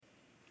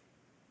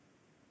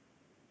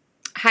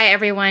Hi,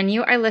 everyone.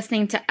 You are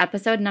listening to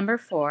episode number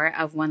 4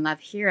 of One Love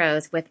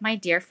Heroes with my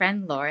dear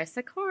friend Laura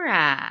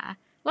Sykora.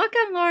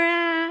 Welcome,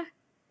 Laura.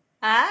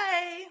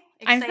 Hi,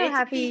 I'm so excited to be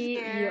happy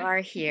you here. are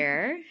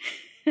here.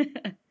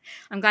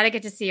 I'm glad I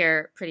get to see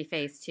your pretty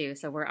face too.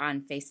 So we're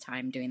on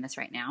FaceTime doing this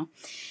right now.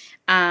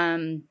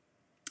 Um,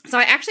 so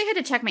I actually had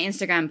to check my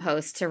Instagram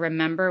post to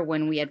remember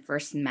when we had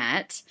first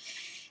met.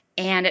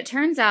 And it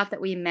turns out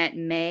that we met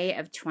May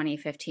of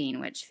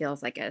 2015, which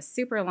feels like a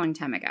super long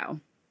time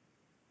ago.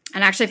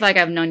 And I actually feel like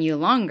I've known you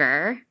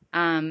longer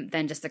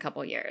than just a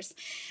couple years.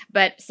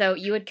 But so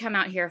you would come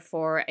out here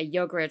for a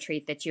yoga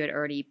retreat that you had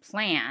already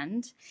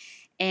planned.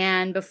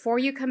 And before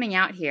you coming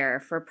out here,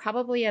 for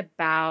probably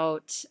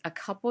about a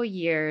couple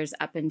years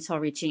up until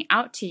reaching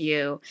out to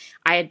you,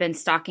 I had been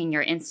stalking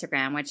your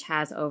Instagram, which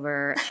has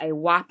over a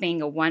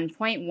whopping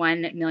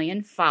 1.1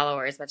 million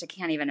followers, which I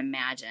can't even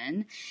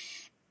imagine.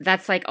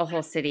 That's like a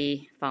whole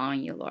city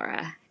following you,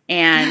 Laura.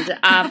 And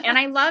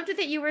I loved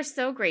that you were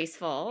so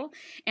graceful,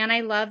 and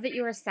I loved that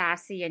you were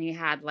sassy and you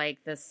had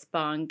like this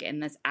spunk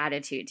and this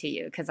attitude to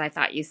you because I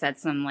thought you said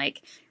some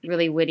like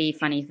really witty,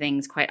 funny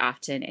things quite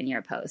often in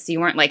your posts. You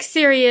weren't like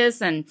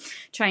serious and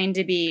trying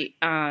to be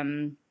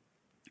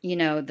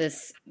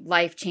this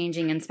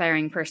life-changing,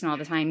 inspiring person all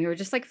the time. You were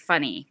just like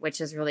funny, which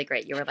is really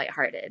great. You were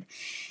lighthearted.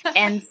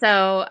 And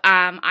so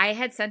I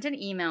had sent an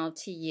email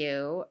to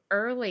you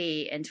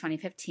early in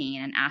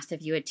 2015 and asked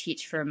if you would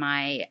teach for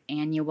my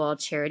annual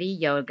charity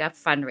yoga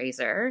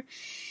fundraiser,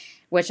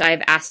 which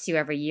I've asked you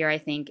every year, I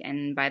think.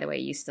 And by the way,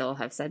 you still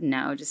have said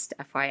no, just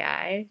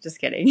FYI. Just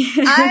kidding.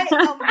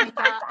 Oh my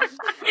gosh.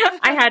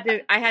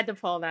 I had to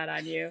pull that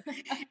on you.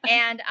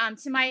 And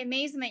to my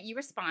amazement, you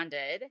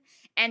responded.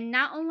 And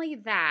not only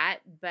that,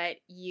 but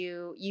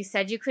you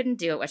said you couldn't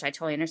do it, which I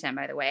totally understand,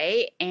 by the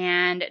way.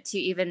 And to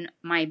even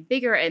my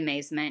bigger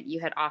amazement, you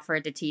had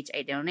offered to teach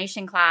a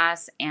donation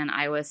class. And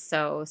I was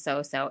so,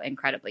 so, so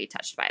incredibly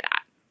touched by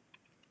that.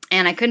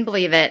 And I couldn't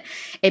believe it.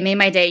 It made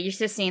my day. You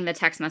should have seen the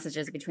text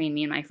messages between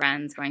me and my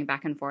friends going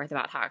back and forth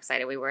about how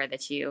excited we were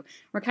that you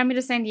were coming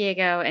to San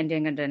Diego and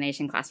doing a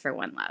donation class for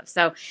One Love.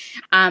 So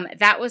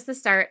that was the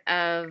start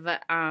of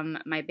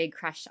my big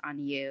crush on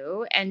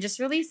you and just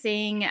really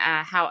seeing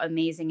how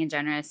amazing and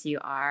generous you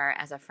are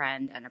as a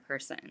friend and a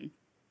person.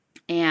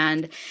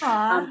 And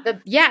Aw.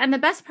 and the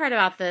best part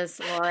about this,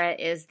 Laura,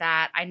 is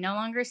that I no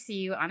longer see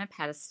you on a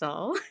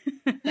pedestal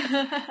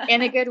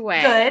in a good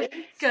way. Good,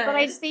 But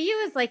I good. see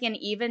you as like an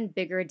even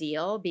bigger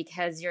deal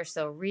because you're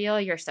so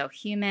real, you're so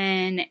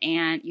human,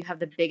 and you have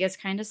the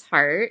biggest, kindest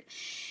heart.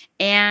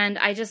 And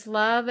I just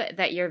love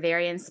that you're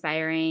very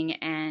inspiring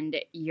and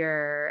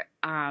you're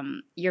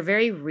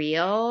very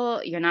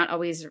real. You're not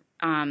always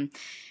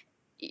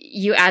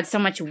you add so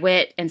much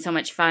wit and so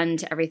much fun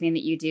to everything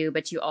that you do,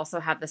 but you also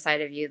have the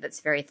side of you that's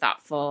very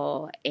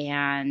thoughtful.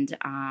 And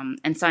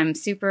so I'm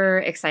super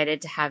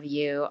excited to have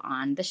you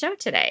on the show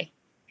today.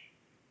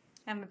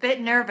 I'm a bit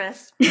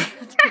nervous, to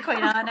be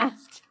quite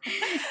honest.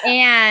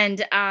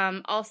 And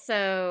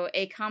also,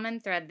 a common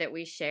thread that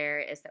we share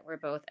is that we're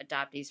both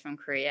adoptees from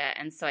Korea.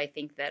 And so I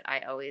think that I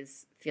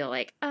always feel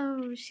like,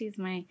 oh, she's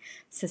my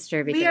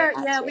sister because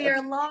of that We too.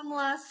 are long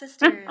lost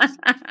sisters.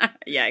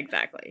 Yeah,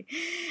 exactly.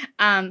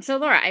 So,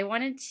 Laura, I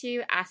wanted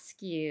to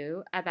ask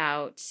you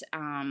about.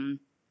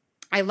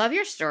 I love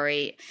your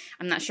story.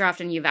 I'm not sure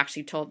often you've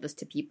actually told this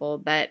to people,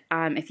 but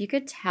if you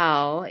could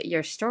tell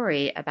your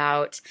story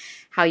about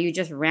how you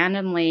just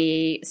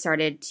randomly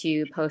started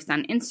to post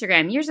on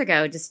Instagram years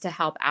ago just to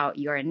help out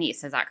your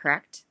niece. Is that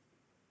correct?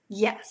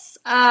 Yes,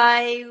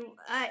 I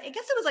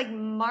guess it was like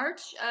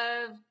March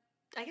of,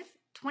 I guess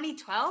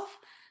 2012.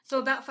 So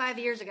about 5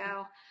 years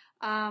ago,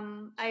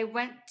 I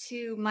went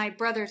to my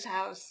brother's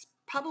house,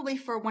 probably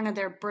for one of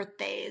their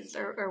birthdays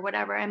or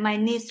whatever, and my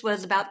niece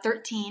was about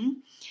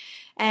 13.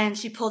 And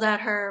she pulled out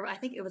her, I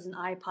think it was an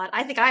iPod.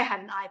 I think I had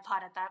an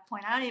iPod at that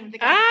point. I don't even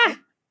think I Ah, did.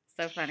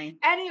 so funny.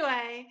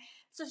 Anyway,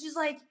 so she's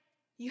like,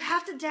 you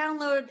have to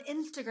download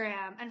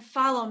Instagram and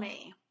follow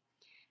me.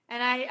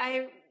 And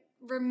I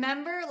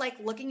remember like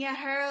looking at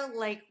her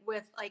like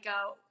with like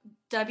a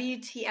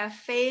WTF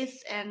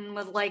face and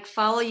was like,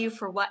 follow you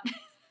for what?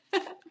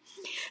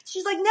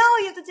 She's like, no,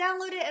 you have to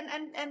download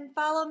it and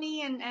follow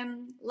me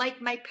and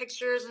like my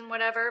pictures and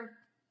whatever.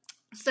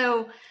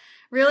 So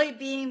really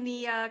being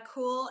the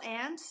cool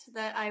aunt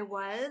that I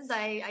was,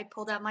 I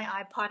pulled out my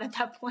iPod at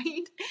that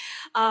point.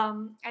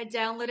 I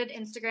downloaded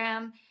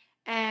Instagram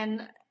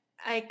and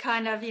I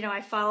kind of,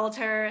 I followed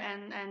her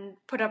and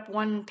put up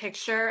one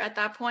picture at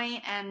that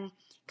point and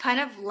kind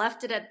of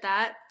left it at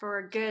that for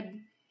a good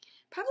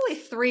probably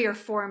 3 or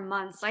 4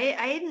 months. I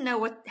didn't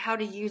know how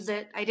to use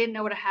it. I didn't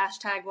know what a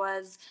hashtag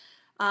was.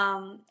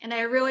 And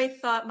I really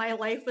thought my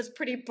life was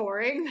pretty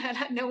boring,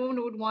 that no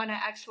one would want to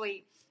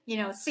actually,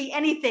 see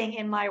anything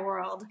in my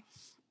world.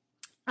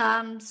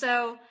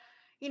 So,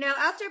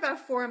 after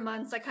about 4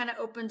 months, I kind of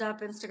opened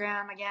up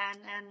Instagram again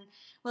and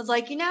was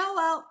like,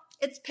 well,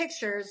 it's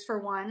pictures for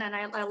one, and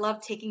I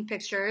love taking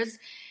pictures.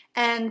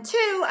 And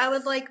two, I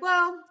was like,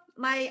 well,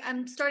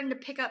 I'm starting to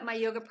pick up my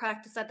yoga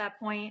practice at that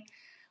point.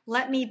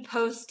 Let me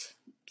post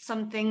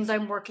some things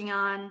I'm working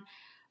on.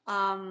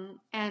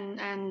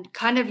 and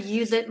kind of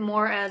use it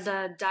more as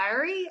a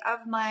diary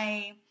of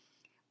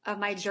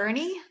my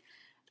journey.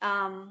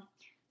 Um,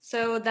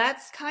 so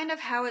that's kind of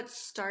how it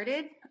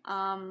started.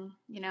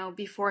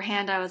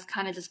 Beforehand I was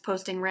kind of just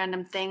posting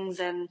random things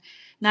and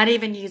not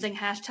even using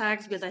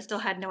hashtags because I still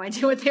had no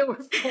idea what they were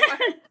for.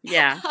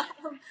 Yeah.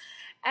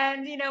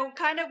 And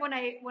kind of when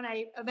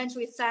I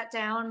eventually sat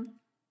down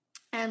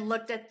and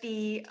looked at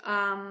the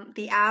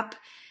app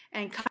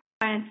and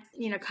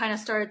kind of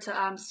started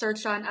to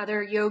search on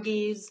other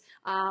yogis,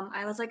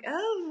 I was like,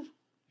 oh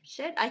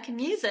shit, I can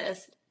use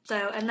this.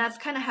 So, and that's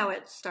kind of how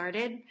it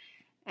started,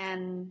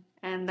 and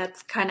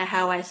that's kind of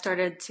how I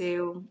started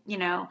to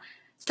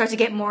start to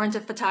get more into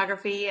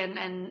photography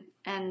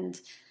and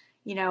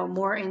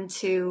more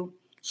into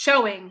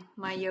showing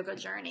my yoga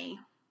journey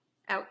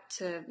out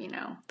to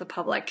the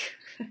public.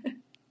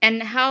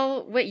 And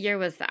what year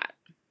was that?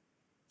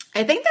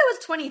 I think that was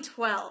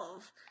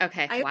 2012.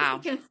 Okay. I always Wow.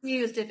 get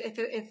confused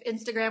if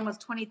Instagram was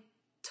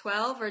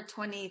 2012 or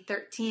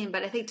 2013,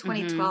 but I think Mm-hmm.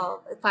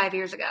 2012, 5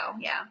 years ago.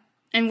 Yeah.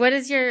 And what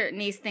does your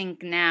niece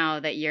think now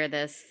that you're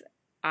this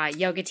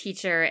yoga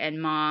teacher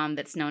and mom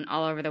that's known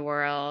all over the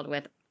world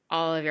with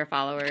all of your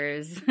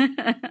followers?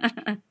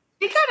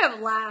 She kind of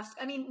laughs.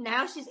 I mean,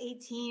 now she's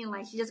 18,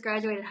 like she just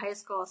graduated high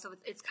school, so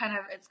it's kind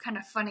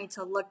of funny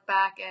to look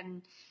back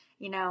and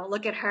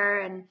look at her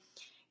and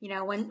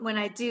when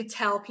I do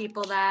tell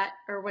people that,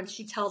 or when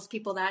she tells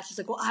people that, she's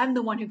like, "Well, I'm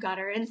the one who got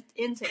her into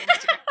Instagram."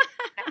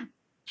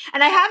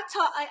 And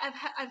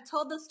I've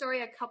told the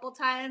story a couple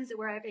times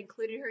where I've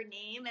included her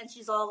name, and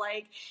she's all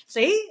like,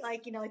 "See,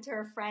 like like to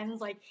her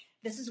friends, like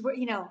this is what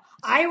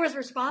I was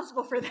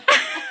responsible for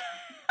that."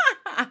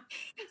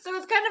 So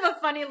it's kind of a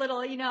funny little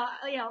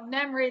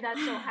memory that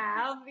she'll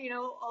have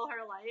all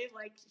her life.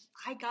 Like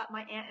I got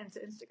my aunt into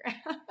Instagram.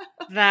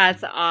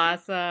 That's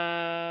awesome.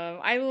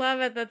 I love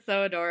it. That's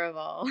so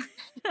adorable.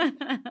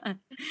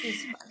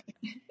 She's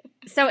funny.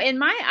 So, in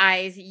my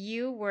eyes,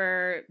 you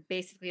were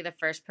basically the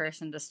first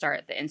person to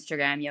start the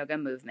Instagram yoga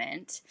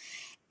movement.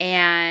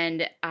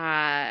 And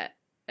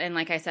and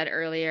like I said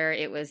earlier,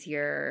 it was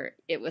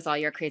all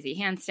your crazy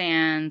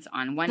handstands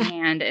on one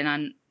hand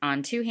and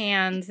on two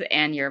hands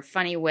and your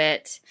funny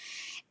wit.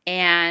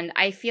 And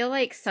I feel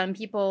like some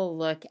people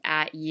look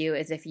at you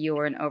as if you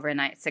were an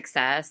overnight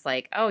success,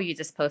 like, oh, you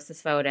just post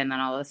this photo and then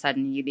all of a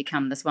sudden you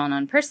become this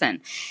well-known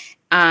person,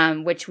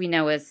 which we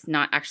know is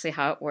not actually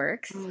how it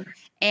works.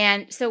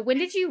 And so when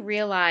did you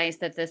realize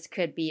that this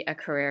could be a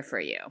career for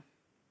you?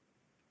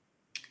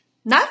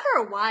 Not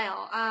for a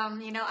while.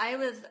 I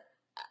was,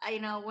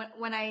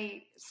 when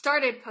I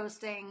started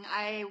posting,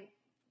 I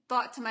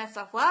thought to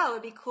myself, wow, it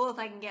would be cool if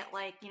I can get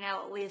like,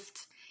 at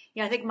least,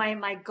 I think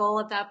my goal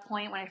at that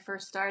point when I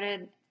first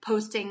started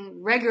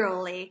posting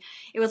regularly,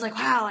 it was like,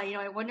 wow,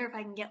 I wonder if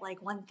I can get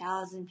like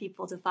 1,000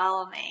 people to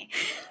follow me.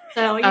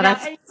 So, Oh,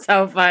 that's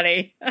so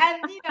funny.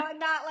 and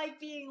not like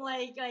being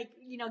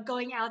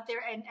going out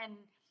there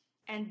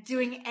and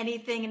doing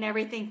anything and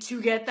everything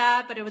to get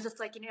that, but it was just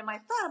like in my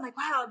thought, I'm like,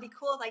 wow, it'd be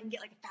cool if I can get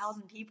like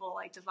 1,000 people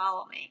like to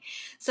follow me.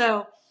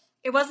 So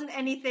it wasn't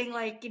anything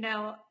like I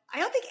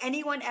don't think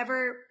anyone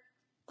ever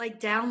like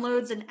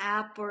downloads an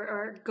app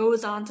or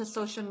goes onto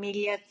social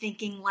media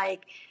thinking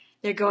like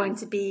they're going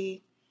to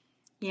be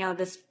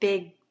this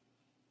big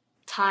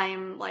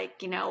time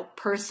like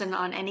person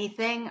on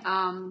anything.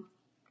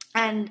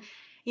 And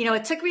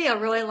it took me a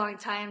really long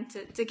time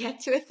to get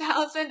to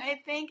 1,000, I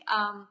think.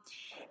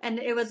 And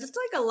it was just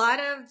like a lot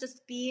of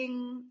just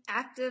being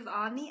active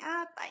on the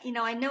app.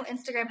 I know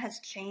Instagram has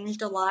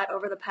changed a lot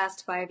over the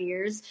past 5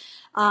 years.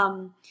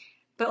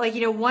 But like,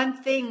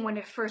 one thing when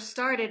it first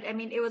started, I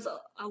mean, it was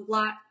a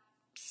lot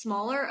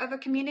smaller of a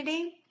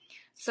community.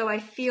 So I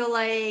feel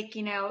like,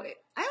 I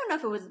don't know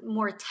if it was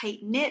more tight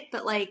knit,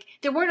 but like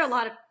there weren't a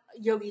lot of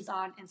yogis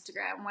on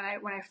Instagram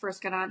when I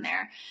first got on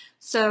there.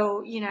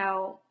 So,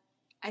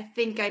 I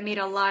think I made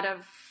a lot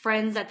of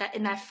friends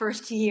in that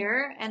first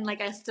year, and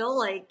like I still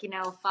like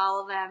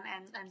follow them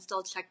and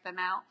still check them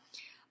out.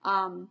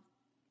 Um,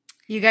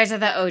 You guys are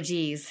the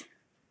OGs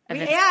of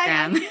yeah, I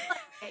Instagram. feel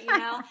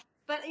like it,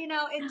 but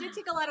it did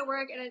take a lot of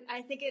work, and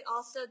I think it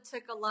also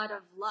took a lot of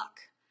luck.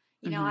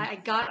 Hmm. I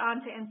got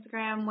onto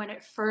Instagram when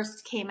it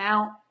first came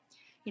out.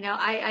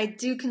 I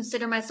do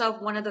consider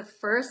myself one of the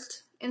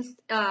first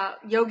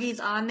yogis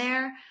on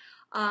there.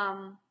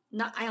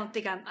 Not, I don't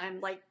think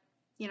I'm like,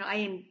 I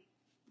am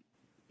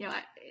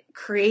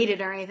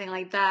created or anything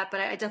like that,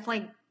 but I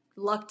definitely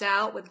lucked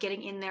out with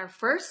getting in there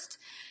first.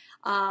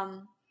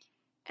 Um,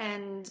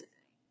 and,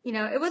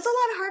 it was a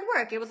lot of hard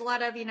work. It was a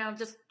lot of,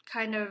 just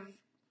kind of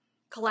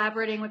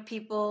collaborating with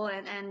people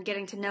and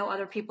getting to know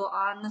other people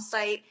on the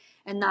site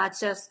and not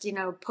just,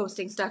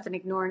 posting stuff and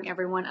ignoring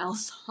everyone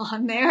else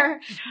on there.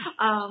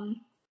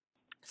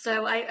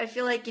 So I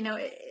feel like,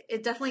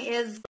 it definitely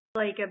is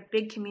like a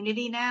big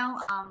community now.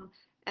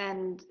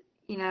 And,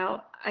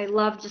 I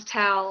love just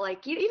how,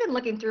 like, even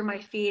looking through my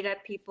feed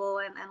at people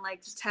and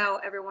like just how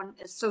everyone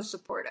is so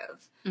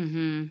supportive.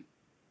 Hmm.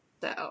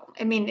 So,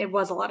 I mean, it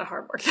was a lot of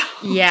hard work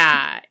though.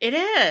 Yeah, it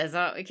is.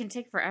 Oh, it can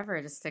take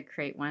forever just to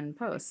create one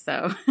post.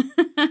 So,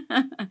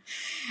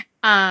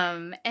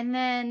 and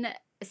then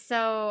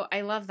so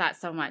I love that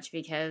so much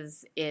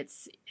because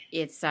it's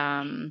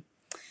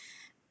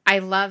I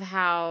love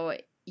how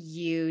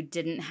you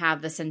didn't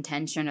have this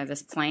intention or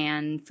this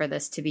plan for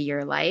this to be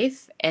your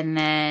life. And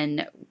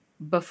then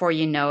before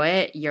you know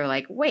it, you're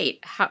like,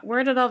 wait,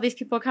 where did all these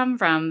people come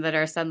from that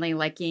are suddenly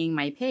liking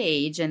my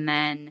page? And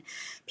then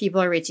people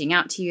are reaching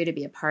out to you to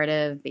be a part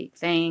of big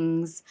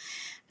things.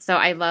 So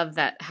I love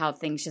that how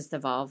things just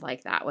evolve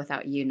like that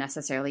without you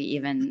necessarily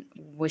even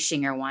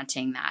wishing or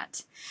wanting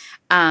that,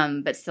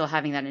 but still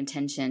having that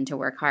intention to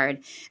work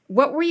hard.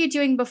 What were you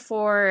doing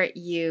before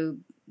you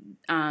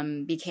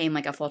became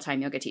like a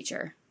full-time yoga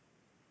teacher?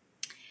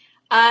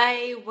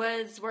 I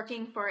was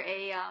working for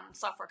a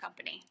software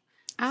company.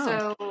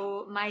 Oh,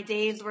 So my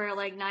days were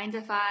like 9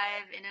 to 5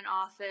 in an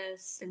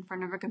office in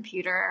front of a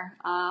computer.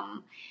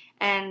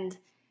 And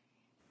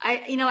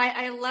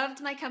I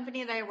loved my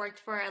company that I worked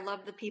for. I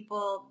loved the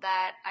people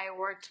that I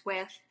worked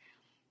with.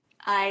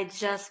 I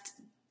just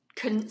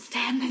couldn't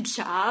stand the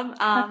job.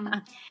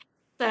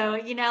 So,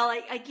 and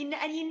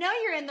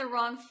you're in the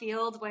wrong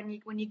field when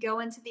you go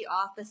into the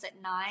office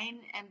at 9,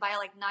 and by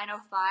like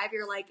 9:05,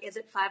 you're like, is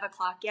it 5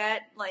 o'clock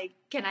yet? Like,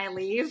 can I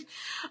leave?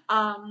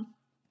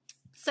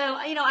 So,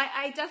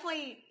 I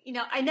definitely,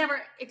 I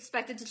never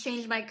expected to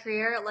change my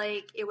career.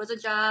 Like, it was a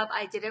job.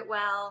 I did it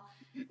well.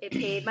 It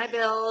paid my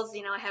bills.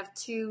 I had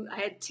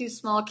two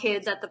small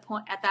kids at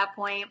that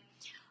point.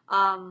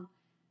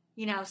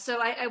 So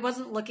I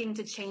wasn't looking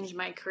to change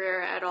my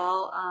career at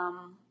all.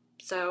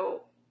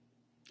 So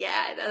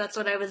yeah, that's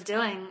what I was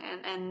doing.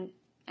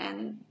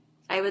 And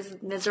I was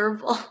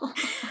miserable. oh,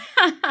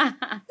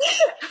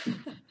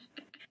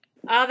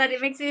 that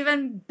it makes it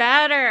even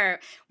better.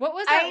 What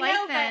was that I like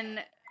know, then?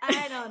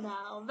 I don't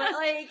know, but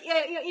like,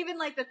 even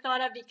like the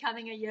thought of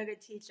becoming a yoga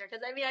teacher,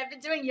 because I mean, I've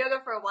been doing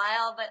yoga for a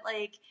while, but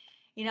like,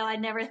 I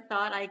never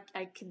thought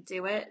I could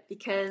do it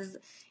because,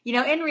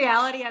 in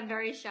reality, I'm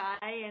very shy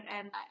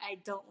and I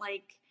don't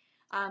like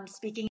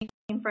speaking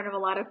in front of a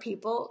lot of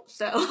people.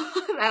 So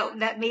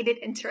that made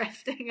it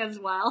interesting as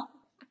well.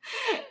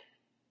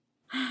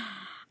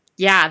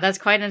 Yeah, that's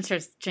quite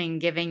interesting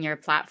giving your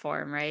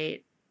platform,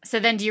 right? So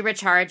then do you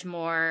recharge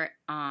more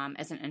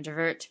as an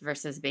introvert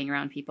versus being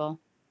around people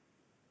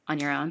on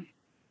your own?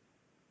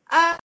 No,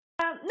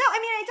 I mean,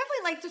 I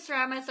definitely like to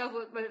surround myself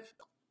with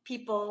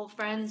people,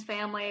 friends,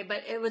 family,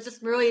 but it was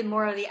just really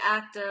more of the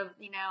act of,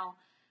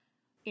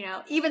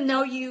 even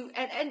though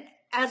and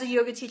as a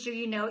yoga teacher,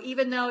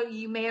 even though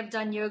you may have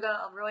done yoga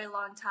a really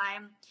long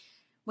time,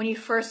 when you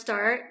first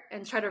start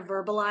and try to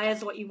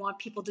verbalize what you want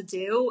people to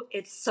do,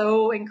 it's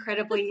so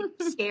incredibly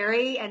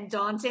scary and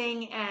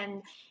daunting.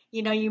 And,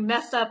 you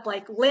mess up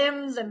like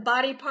limbs and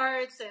body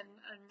parts and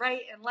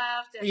right and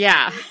left. And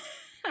Yeah.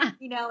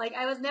 like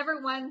I was never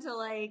one to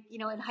like,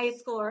 in high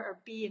school or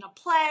be in a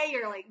play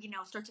or like,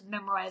 start to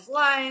memorize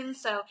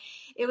lines. So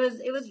it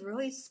was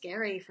really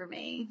scary for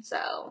me.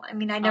 So, I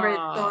mean, I never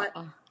thought,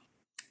 Oh.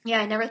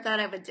 I never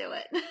thought I would do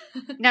it.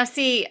 Now,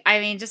 see, I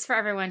mean, just for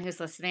everyone who's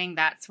listening,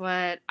 that's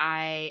what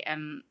I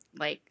am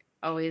like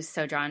always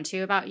so drawn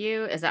to about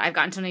you is that I've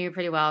gotten to know you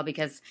pretty well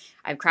because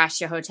I've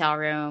crashed your hotel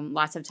room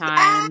lots of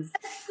times.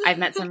 I've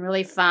met some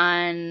really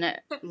fun,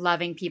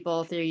 loving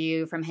people through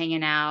you from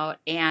hanging out.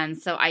 And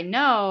so I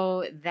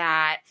know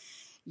that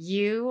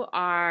you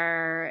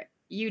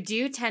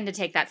do tend to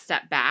take that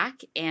step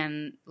back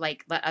and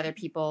like let other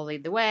people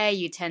lead the way.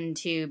 You tend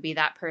to be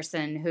that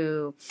person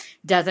who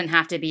doesn't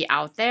have to be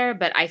out there,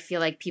 but I feel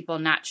like people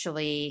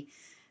naturally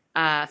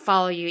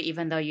follow you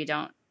even though you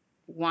don't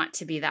want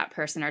to be that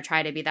person or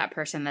try to be that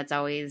person that's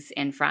always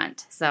in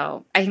front.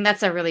 So I think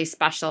that's a really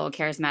special,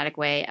 charismatic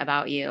way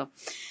about you,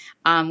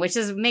 which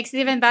makes it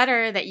even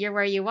better that you're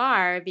where you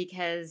are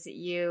because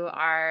you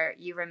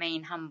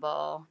remain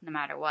humble no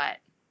matter what.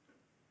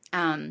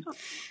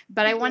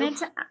 But I wanted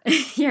to,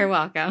 you're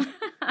welcome.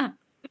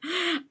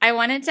 I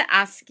wanted to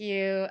ask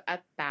you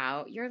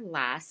about your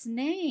last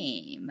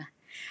name.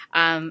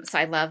 So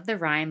I love the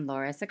rhyme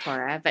Laura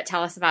Sykora, but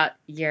tell us about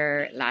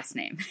your last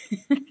name.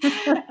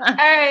 All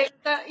right.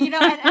 So,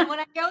 and when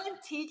I go and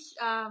teach,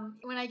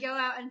 when I go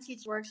out and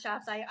teach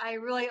workshops, I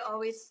really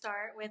always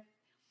start with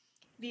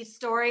the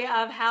story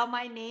of how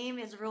my name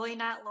is really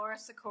not Laura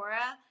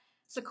Sykora.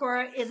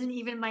 Sykora isn't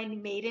even my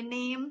maiden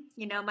name.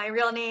 My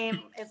real name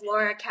is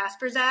Laura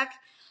Kasperzak.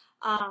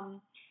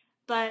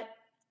 But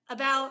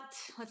about,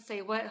 let's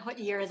see, what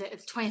year is it?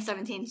 It's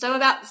 2017. So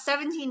about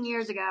 17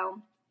 years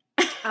ago,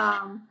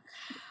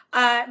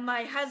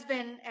 my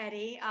husband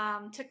Eddie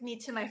took me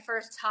to my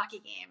first hockey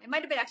game. It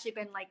might have been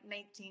like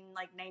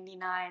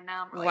 1999.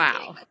 Now I'm really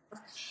dating Wow. myself.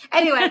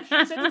 Anyway, so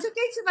he took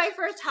me to my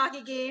first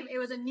hockey game. It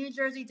was a New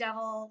Jersey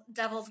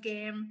Devils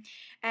game,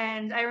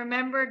 and I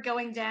remember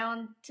going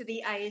down to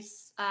the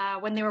ice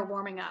when they were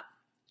warming up.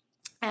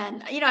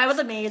 And, I was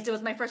amazed. It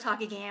was my first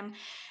hockey game.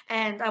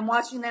 And I'm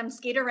watching them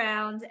skate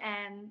around.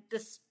 And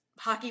this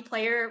hockey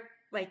player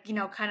like,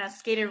 kind of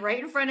skated right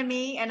in front of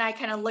me, and I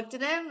kind of looked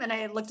at him, and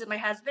I looked at my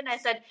husband. I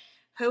said,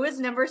 "Who is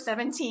number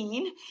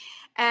 17?"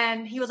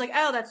 And he was like,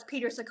 "Oh, that's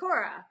Peter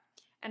Sykora."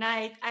 And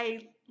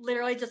I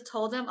literally just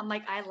told him, I'm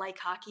like, "I like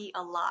hockey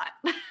a lot."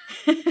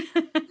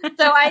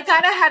 So I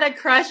kind of had a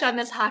crush on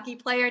this hockey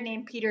player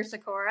named Peter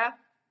Sykora.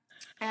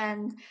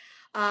 And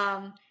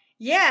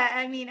yeah,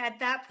 I mean, at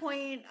that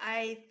point,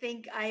 I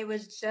think I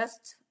was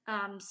just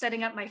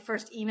setting up my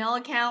first email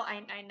account.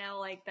 I know,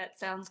 like, that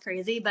sounds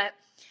crazy, but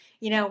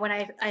when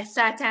I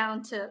sat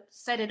down to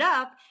set it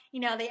up,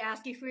 they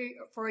ask you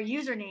for a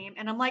username,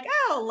 and I'm like,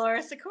 "Oh,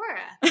 Laura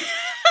Sykora."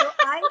 So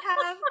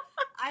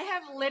I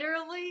have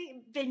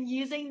literally been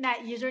using that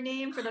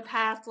username for the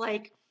past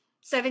like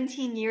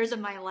 17 years of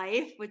my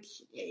life,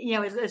 which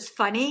is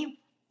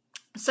funny.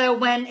 So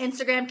when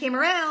Instagram came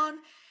around,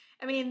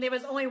 I mean, there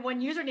was only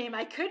one username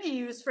I could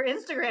use for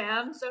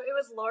Instagram, so it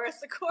was Laura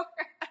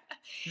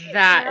Sykora.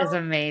 That is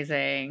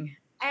amazing.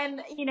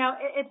 And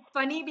it's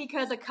funny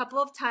because a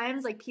couple of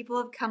times, like,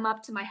 people have come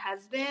up to my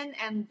husband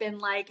and been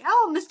like,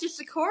 "Oh, Mr.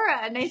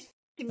 Sykora, nice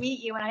to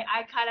meet you," and I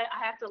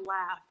have to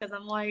laugh because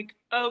I'm like,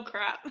 "Oh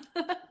crap."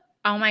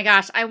 Oh my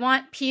gosh, I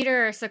want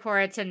Peter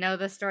Sykora to know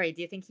the story.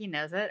 Do you think he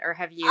knows it, or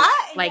have you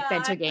like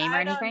been to a game or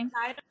anything?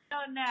 I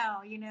don't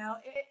know.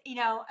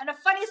 And a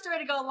funny story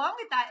to go along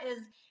with that is,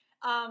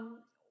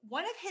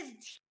 one of his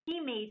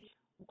teammates,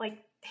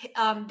 like,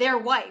 their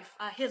wife,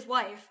 his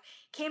wife,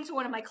 came to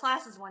one of my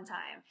classes one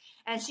time,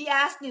 and she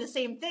asked me the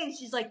same thing.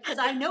 She's like, "Because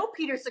I know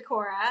Peter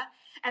Sykora,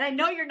 and I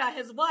know you're not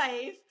his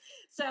wife."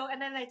 So,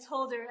 and then I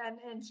told her,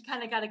 and she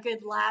kind of got a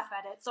good laugh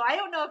at it. So I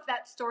don't know if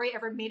that story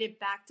ever made it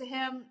back to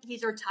him.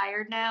 He's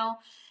retired now,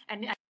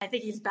 and I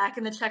think he's back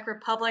in the Czech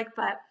Republic.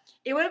 But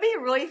it would be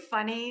really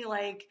funny,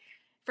 like,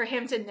 for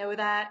him to know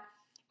that,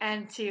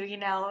 and to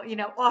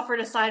offer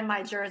to sign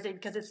my jersey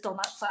because it's still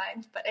not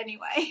signed. But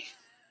anyway.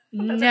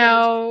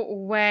 No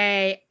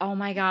way. Oh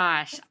my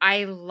gosh.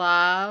 I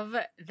love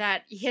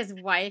that his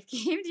wife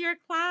came to your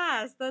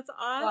class. That's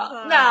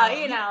awesome.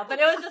 Well, no, but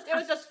it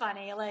was just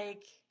funny.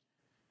 Like,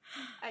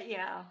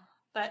 yeah.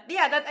 But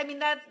yeah, that's and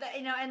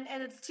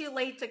it's too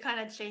late to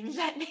kind of change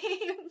that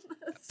name.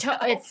 So.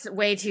 It's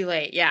way too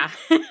late. Yeah.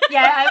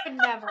 Yeah, I would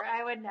never.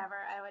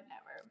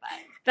 But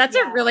that's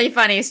a really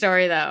funny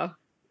story, though.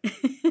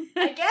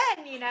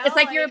 Again, it's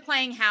like you were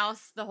playing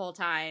house the whole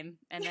time,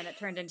 and then it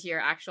turned into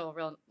your actual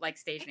real, like,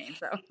 stage name.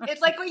 So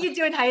it's like what you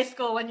do in high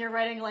school when you're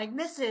writing, like,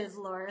 Mrs.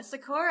 Laura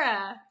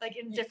Sykora, like,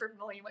 in different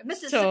volume.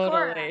 Mrs.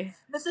 Sykora,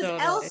 Mrs.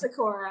 L.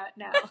 Sykora.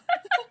 No.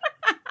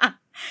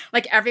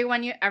 Like,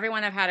 everyone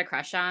I've had a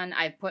crush on,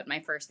 I've put my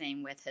first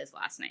name with his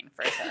last name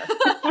for sure.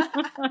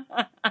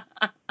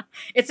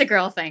 It's a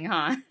girl thing,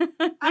 huh?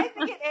 I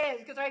think it is,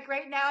 because like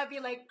right now I'd be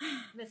like,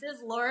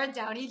 "Mrs. Laura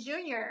Downey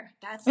Jr."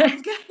 That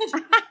sounds good.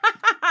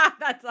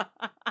 That's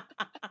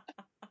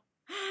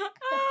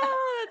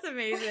oh, that's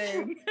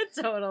amazing.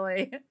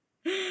 Totally.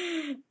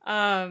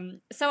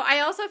 So I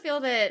also feel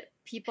that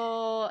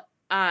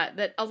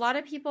that a lot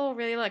of people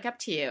really look up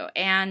to you,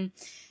 and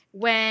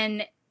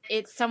when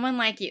it's someone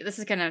like you, this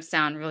is going to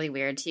sound really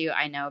weird to you,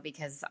 I know,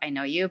 because I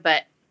know you,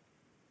 but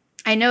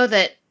I know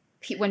that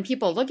when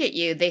people look at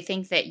you, they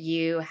think that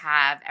you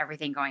have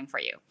everything going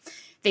for you.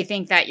 They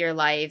think that your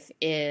life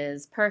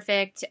is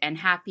perfect and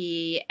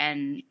happy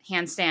and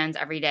handstands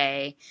every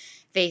day.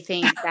 They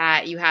think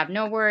that you have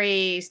no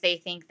worries. They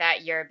think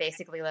that you're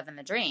basically living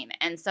the dream.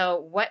 And so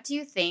what do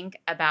you think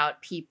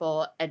about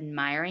people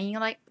admiring you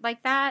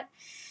like that?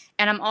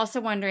 And I'm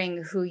also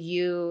wondering who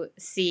you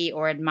see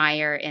or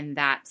admire in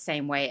that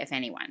same way, if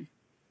anyone.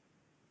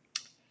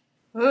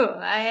 Ooh,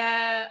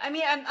 I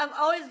mean, I'm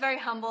always very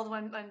humbled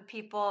when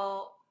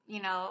people,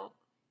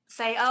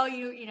 say, "Oh,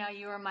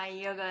 you were my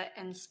yoga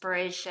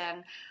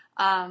inspiration."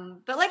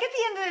 But like, at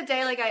the end of the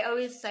day, like, I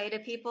always say to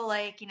people,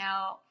 like,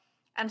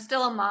 I'm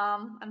still a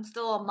mom. I'm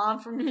still a mom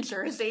from New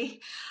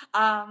Jersey,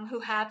 who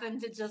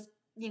happened to just,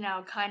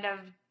 kind of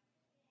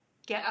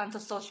get onto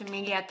social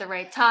media at the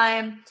right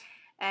time,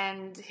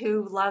 and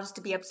who loves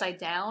to be upside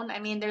down. I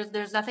mean,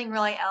 there's nothing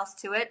really else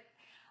to it.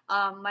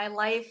 My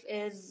life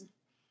is,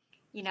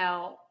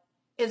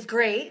 is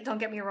great. Don't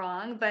get me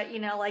wrong, but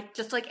like,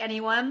 just like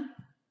anyone,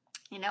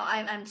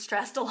 I'm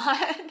stressed a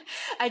lot.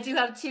 I do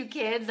have 2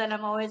 kids, and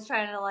I'm always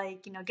trying to,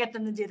 like, get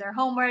them to do their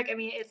homework. I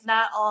mean, it's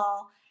not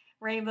all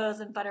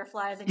rainbows and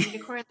butterflies and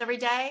unicorns every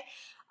day.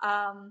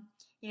 I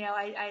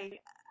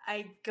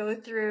go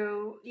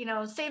through,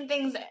 same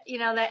things,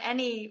 that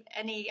any,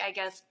 I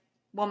guess,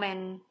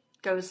 woman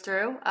goes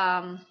through.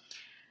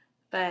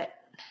 But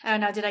I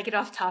don't know, did I get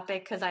off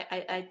topic? Because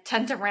I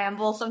tend to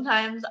ramble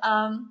sometimes.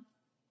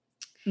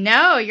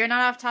 No, you're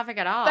not off topic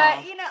at all.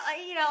 But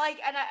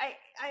like, and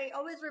I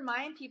always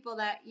remind people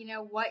that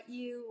what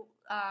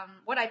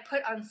I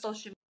put on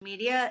social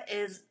media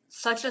is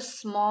such a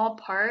small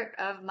part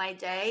of my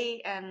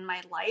day and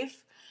my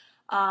life.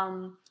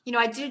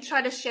 I do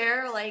try to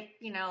share, like,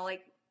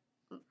 like,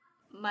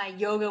 my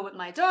yoga with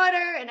my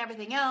daughter and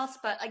everything else,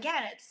 but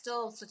again, it's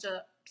still such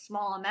a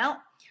small amount.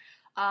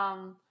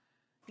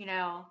 You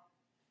know,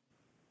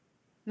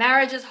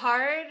 marriage is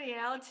hard, too. I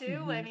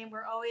Mm-hmm. mean,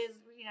 we're always,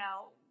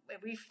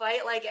 we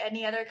fight like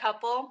any other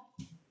couple.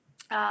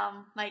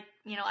 I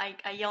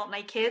yell at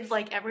my kids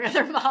like every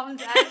other mom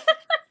does.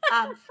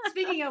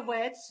 Speaking of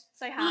which,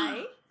 say hi. Say hi,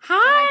 Kim.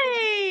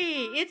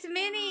 Hi, it's Say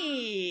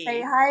Minnie.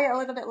 hi a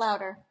little bit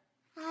louder.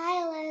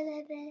 Hi,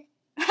 Elizabeth.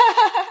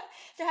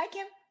 Say hi,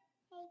 Kim.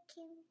 Hi,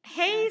 Kim.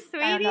 Hey, I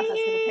don't know if that's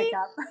going to pick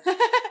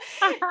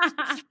sweetie.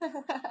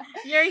 up.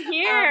 You're um,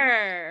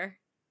 here.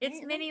 It's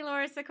Minnie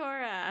Laura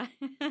Sykora.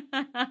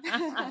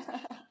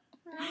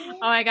 Oh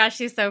my gosh,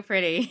 she's so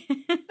pretty.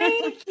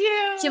 Thank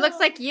you. She looks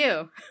like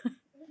you.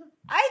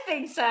 I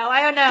think so.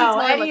 I don't know.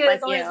 She totally Eddie looks like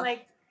is always you.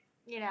 like,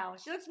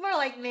 she looks more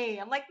like me.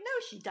 I'm like, no,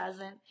 she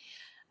doesn't.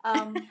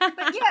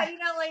 But yeah,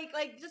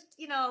 just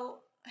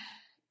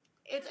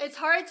it's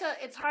hard to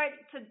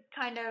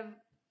kind of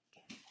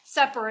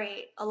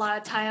separate a lot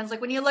of times.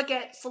 Like when you look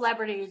at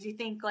celebrities, you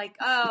think like,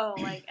 oh,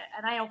 like,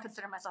 and I don't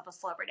consider myself a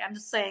celebrity. I'm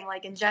just saying,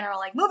 like in general,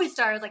 like movie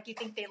stars, like you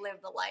think they live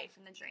the life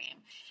and the dream,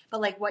 but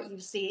like what you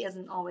see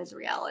isn't always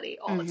reality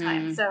all the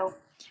time. So,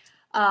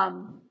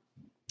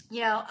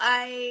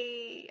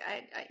 I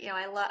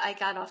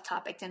got off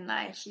topic, didn't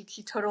I? She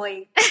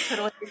totally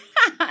Because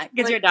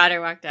your like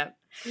daughter walked up.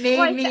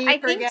 Well, made me I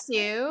think forget.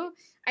 too.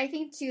 I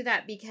think too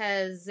that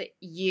because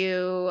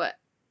you,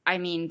 I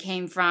mean,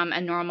 came from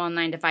a normal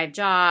 9 to 5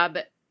 job,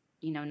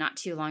 not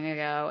too long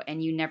ago,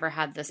 and you never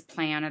had this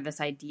plan or this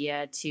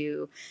idea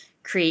to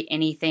create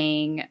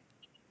anything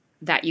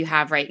that you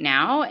have right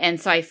now. And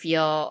so I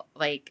feel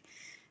like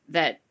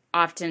that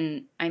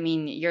often, I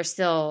mean, you're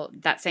still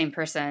that same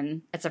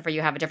person, except for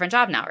you have a different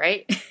job now,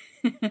 right?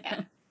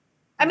 Yeah.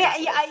 I mean,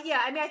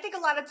 yeah. I mean, I think a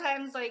lot of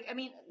times, like, I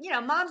mean,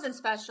 moms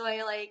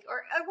especially, like,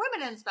 or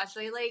women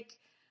especially, like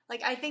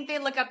I think they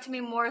look up to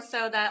me more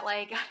so that,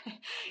 like,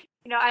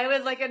 I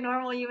was like a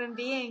normal human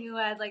being who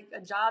had like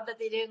a job that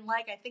they didn't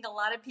like. I think a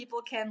lot of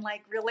people can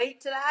like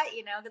relate to that,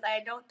 because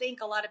I don't think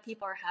a lot of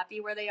people are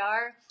happy where they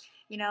are,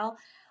 you know.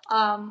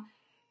 Um,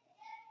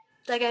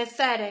 like I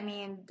said, I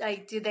mean,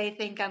 like, do they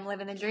think I'm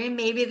living the dream?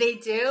 Maybe they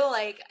do,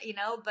 like,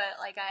 but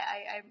like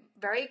I'm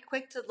very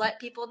quick to let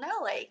people know,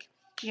 like,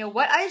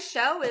 what I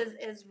show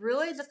is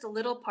really just a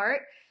little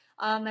part,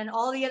 and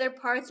all the other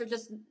parts are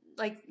just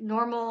like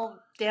normal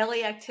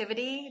daily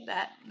activity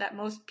that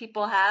most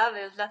people have.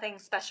 There's nothing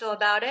special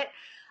about it.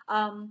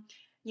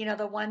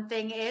 The one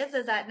thing is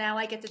that now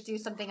I get to do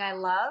something I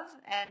love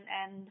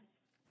and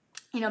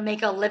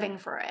make a living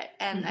for it.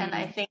 And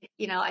I think,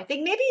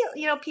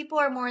 maybe, people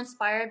are more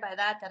inspired by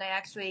that I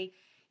actually,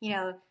 you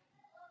know,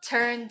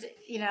 turned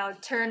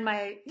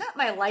my, not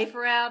my life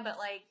around, but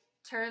like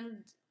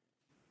turned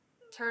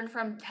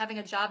from having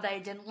a job that I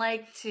didn't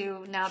like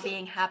to now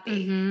being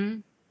happy. Mm-hmm.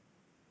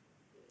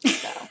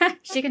 So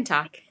She can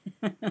talk.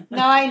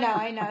 no,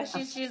 I know.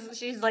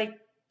 She's like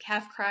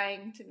half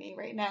crying to me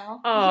right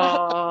now.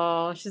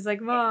 Oh, she's like,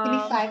 Give me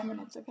Mom. 5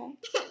 minutes, okay?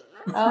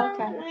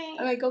 Okay.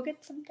 Okay, go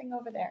get something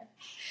over there.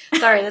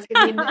 Sorry, that's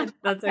gonna be in the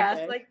That's podcast.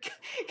 okay. Like,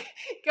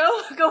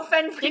 go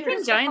fend for You can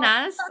yourself. join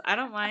us. I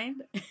don't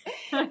mind.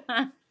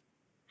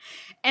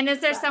 And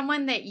is there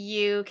someone that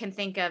you can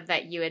think of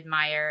that you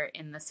admire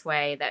in this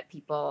way, that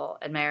people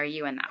admire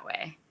you in that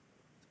way?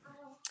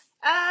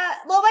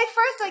 Well, my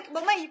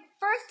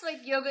first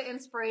like yoga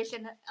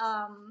inspiration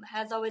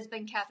has always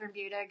been Catherine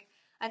Budig.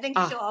 I think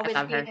Oh, she'll I always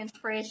love be an her.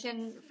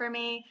 inspiration for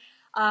me.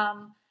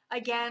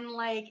 Again,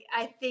 like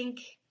I think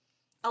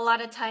a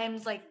lot of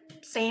times like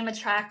same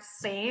attracts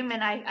same,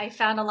 and I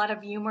found a lot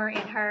of humor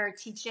in her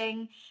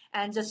teaching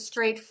and just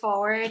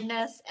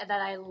straightforwardness that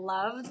I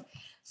loved.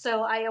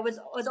 So I was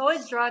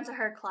always drawn to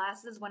her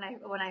classes when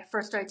I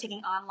first started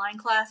taking online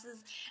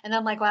classes, and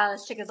I'm like, wow,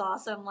 this chick is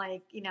awesome.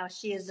 Like,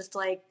 she is just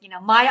like,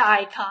 my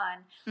icon.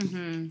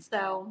 Mm-hmm.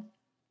 So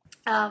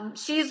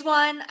she's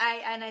one.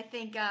 I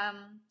think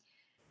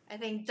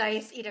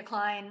Dice Ida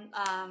Klein,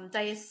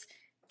 Dice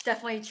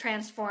definitely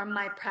transformed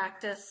my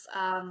practice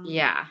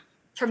Yeah.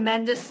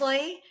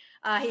 tremendously.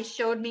 He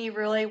showed me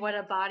really what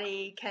a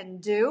body can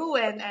do,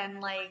 and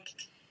like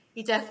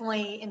he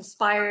definitely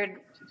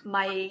inspired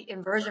my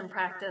inversion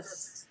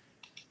practice.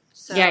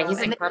 So, Yeah, he's and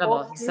they incredible.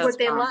 both He's do so what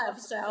they strong. love.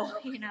 So,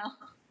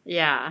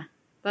 Yeah.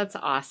 That's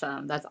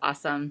awesome. That's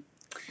awesome.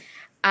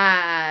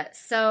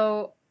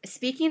 So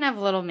speaking of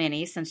little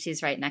Minnie, since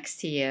she's right next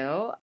to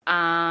you,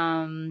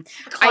 climbing.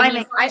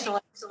 She's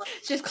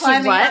she's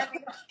climbing. what?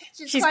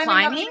 She's She's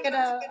climbing up to climbing? get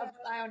a.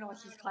 I don't know what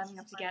she's climbing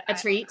up to get. A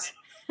treat?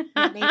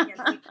 Yeah, maybe.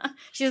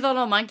 She's a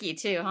little monkey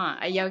too, huh?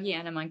 A yogi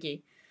and a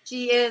monkey.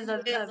 She is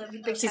a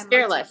big She's time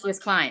fearless. She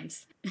just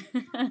climbs.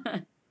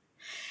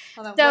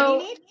 Hold on. What do you So,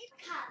 need?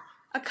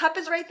 A cup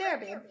is right there,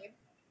 babe.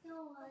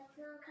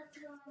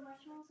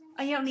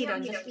 Oh, you don't need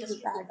one. Just use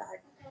the bag.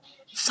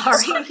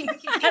 Sorry.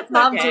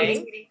 Mom okay.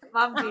 duty.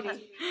 Mom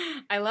duty.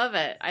 I love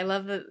it. I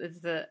love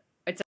that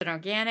it's an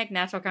organic,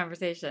 natural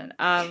conversation.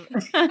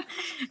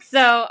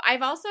 So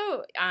I've also,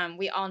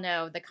 we all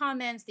know the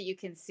comments that you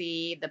can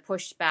see, the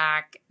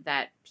pushback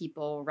that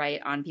people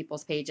write on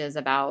people's pages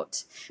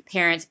about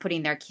parents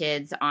putting their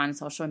kids on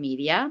social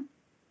media.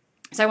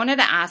 So I wanted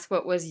to ask,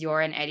 what was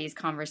your and Eddie's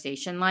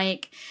conversation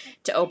like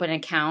to open an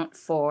account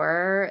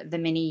for the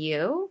mini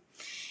you?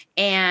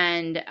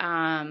 And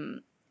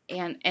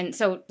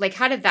so like,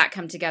 how did that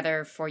come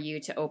together for you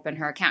to open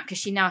her account? Because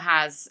she now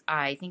has,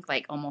 I think,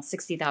 like almost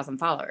 60,000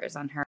 followers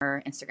on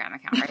her Instagram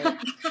account, right?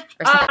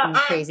 Or something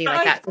crazy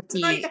like that,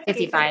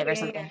 55 or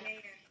something.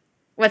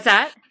 What's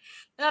that?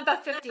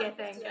 About 50, I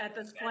think, at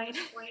this point.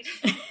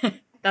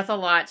 That's a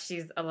lot.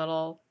 She's a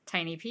little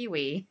tiny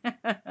peewee.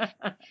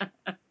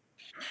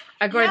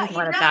 According to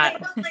what at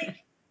that.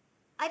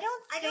 I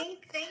don't think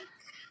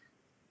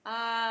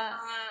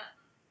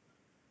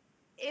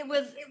it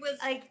was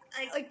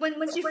like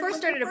when she first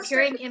started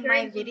appearing in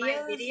my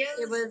videos,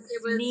 it was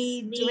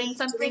me doing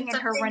something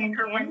and her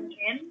running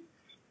in.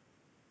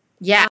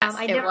 Yes,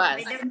 it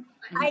was.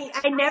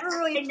 I never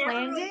really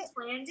planned it.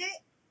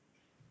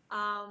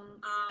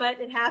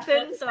 But it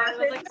happened, so I was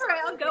like, all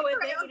right, I'll go with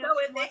it. You know,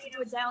 if she wants to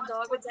do a down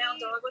dog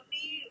with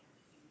me,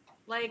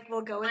 like,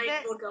 we'll go with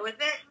it.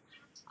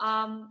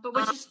 But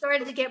when she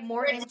started to get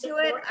more into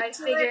it, I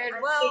figured,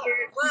 well,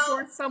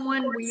 before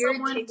someone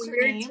weird takes her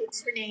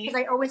name, because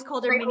I always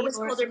called her Mini or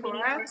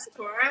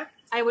Sykora,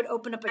 I would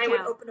open up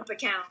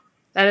account.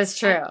 That is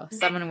true.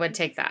 Someone would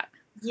take that.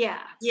 Yeah.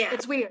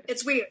 It's weird.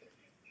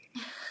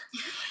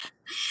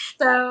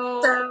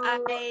 So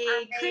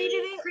I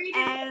created it,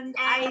 and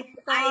I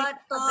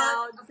thought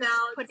about just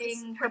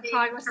putting her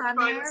progress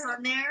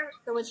on there.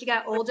 So when she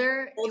got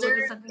older, it would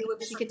be something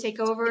she could take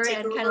over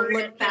and kind of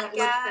look back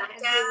at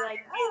and be like,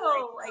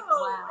 oh, like,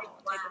 wow,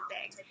 type of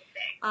thing.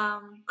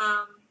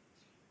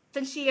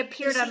 Since she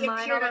appeared on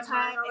mine all the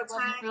time, it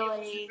wasn't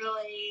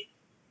really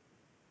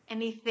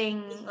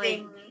anything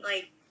like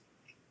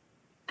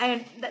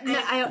I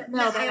don't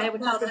know that I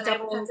would have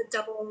to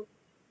double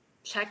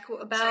check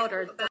about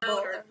or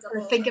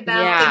think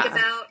about.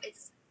 Yeah.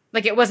 It's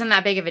like, it wasn't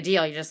that big of a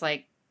deal. You're just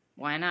like,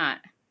 why not?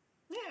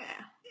 Yeah.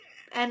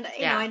 And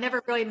you know, I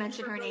never really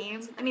mentioned her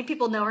name. I mean,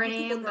 people know her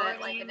name,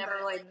 but like I never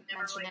really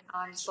mentioned it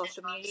on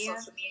social media.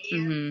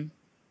 Mm-hmm.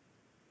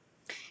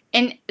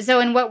 And so,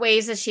 in what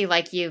ways does she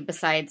like you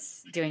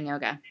besides doing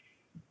yoga?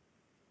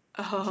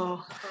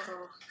 Oh.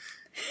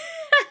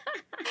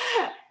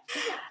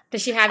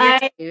 Does she have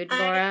your food,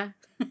 Laura?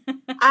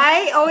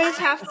 I always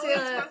have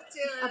to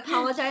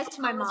apologize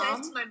to my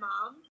mom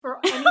for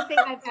anything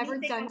I've ever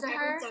done to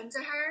her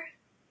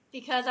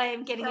because I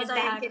am getting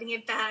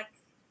it back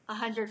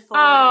 100-fold.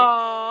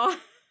 Oh.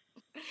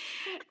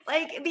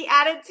 Like the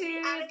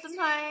attitude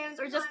sometimes,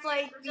 or just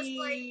like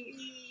the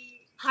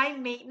high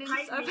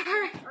maintenance of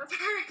her.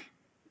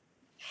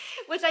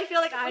 Which I feel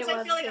like I was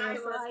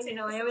too.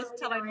 So I always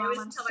tell my mom,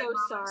 I'm so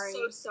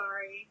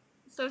sorry.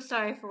 So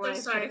sorry for what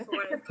I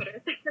put her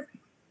through.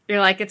 You're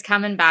like, it's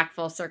coming back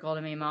full circle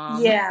to me,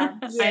 Mom. Yeah.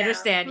 I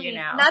understand you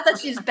now. Not that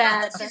she's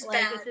bad, but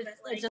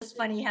like it's just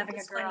funny having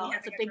a girl.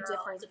 It's a big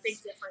difference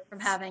from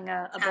having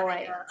a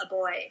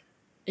boy.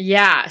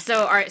 Yeah.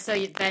 So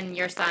then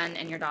your son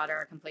and your daughter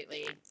are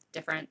completely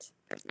different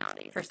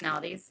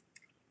personalities.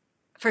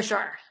 For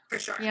sure.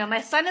 Yeah,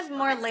 my son is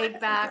more laid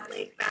back.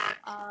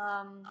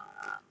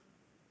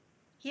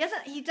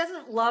 He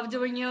doesn't love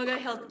doing yoga.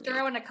 He'll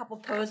throw in a couple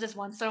poses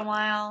once in a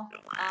while.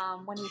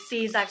 When he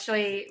sees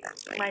actually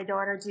my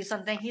daughter do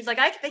something, he's like,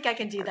 I think I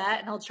can do that,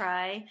 and he'll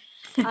try.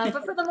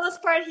 But for the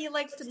most part, he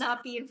likes to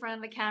not be in front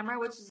of the camera,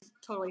 which is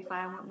totally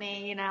fine with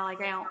me. You know,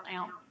 like I don't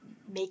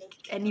make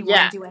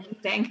anyone do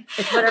anything.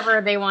 It's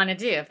whatever they want to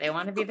do. If they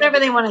want to be whatever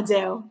they want to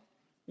do.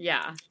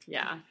 Yeah.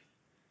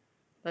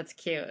 That's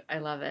cute. I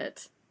love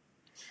it.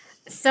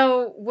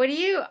 So, what do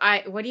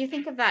you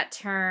think of that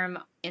term,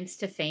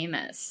 Insta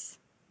famous?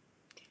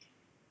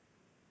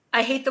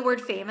 I hate the word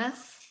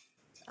famous.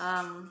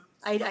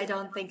 I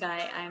don't think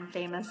I'm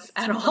famous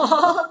at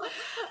all.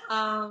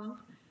 Like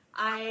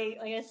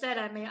I said,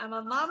 I'm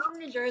a mom from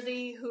New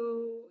Jersey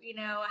who, you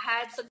know,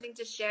 had something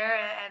to share,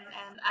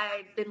 and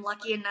I've been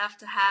lucky enough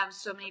to have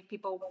so many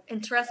people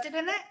interested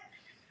in it.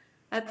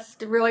 That's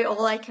really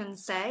all I can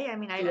say. I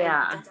mean,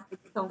 I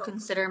don't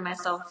consider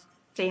myself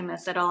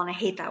famous at all, and I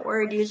hate that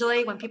word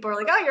usually. When people are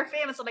like, oh, you're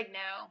famous, I'm like,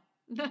 no.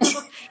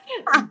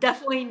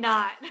 Definitely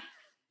not.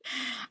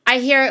 I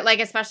hear, like,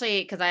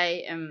 especially because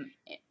I am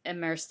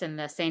immersed in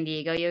the San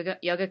Diego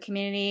yoga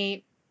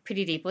community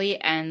pretty deeply,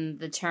 and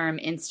the term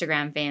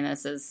Instagram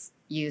famous is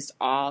used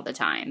all the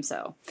time.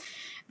 So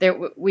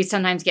we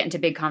sometimes get into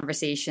big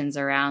conversations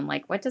around,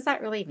 like, what does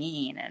that really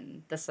mean,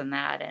 and this and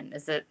that, and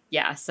is it,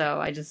 so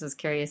I just was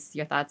curious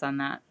your thoughts on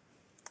that.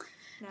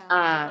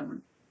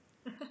 No.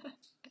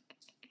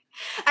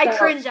 I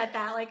cringe at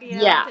that, like, you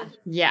know.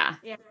 Yeah.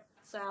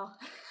 So...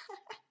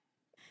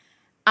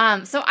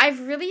 So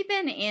I've really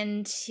been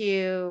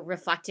into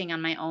reflecting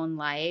on my own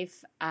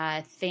life,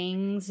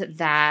 things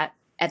that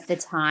at the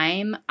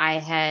time I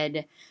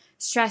had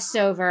stressed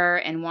over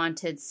and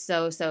wanted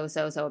so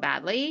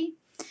badly.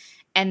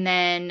 And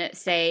then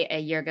say a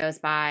year goes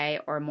by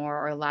or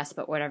more or less,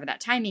 but whatever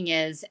that timing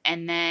is.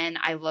 And then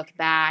I look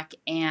back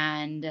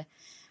and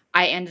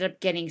I ended up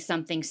getting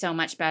something so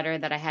much better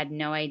that I had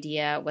no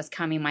idea was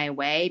coming my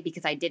way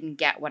because I didn't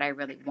get what I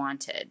really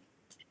wanted.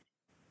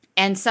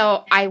 And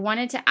so I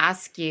wanted to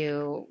ask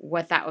you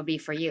what that would be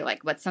for you.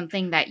 Like, what's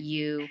something that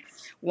you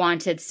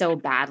wanted so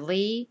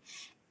badly?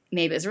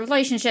 Maybe it was a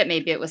relationship,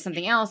 maybe it was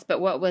something else,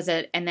 but what was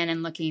it? And then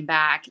in looking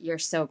back, you're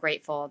so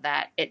grateful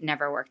that it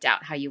never worked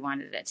out how you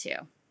wanted it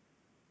to.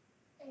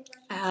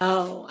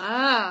 Oh,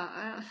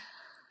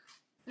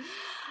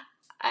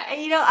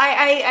 you know,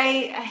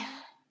 I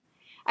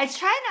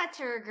try not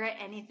to regret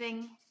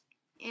anything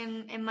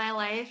in my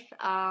life.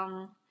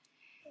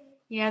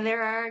 You know,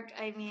 there are.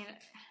 I mean,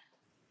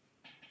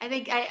 I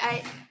think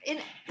in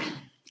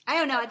I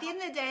don't know. At the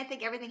end of the day, I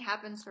think everything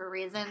happens for a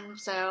reason.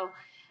 So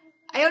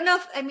I don't know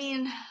if I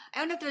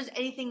don't know if there's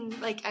anything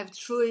like I've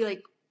truly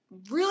like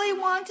really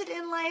wanted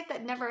in life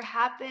that never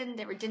happened,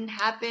 never didn't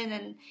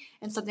happen,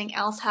 and something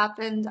else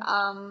happened.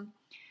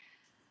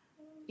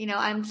 You know,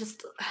 I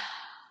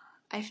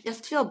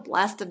just feel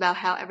blessed about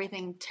how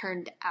everything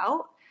turned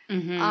out.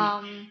 Mm-hmm.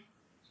 Um,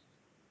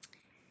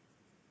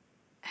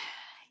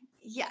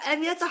 yeah, I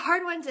mean that's a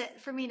hard one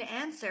for me to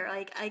answer.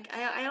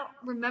 I don't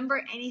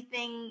remember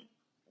anything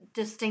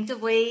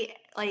distinctively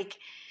like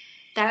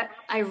that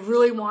I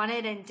really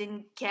wanted and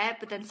didn't get,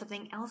 but then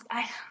something else.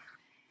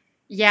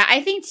 Yeah,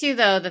 I think too,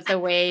 though, that the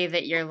way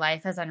that your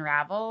life has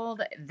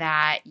unraveled,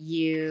 that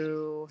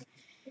you,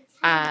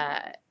 uh,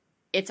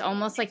 it's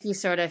almost like you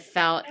sort of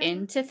fell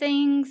into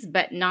things,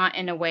 but not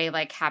in a way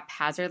like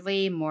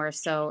haphazardly, more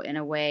so in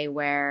a way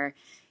where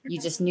you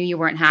just knew you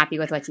weren't happy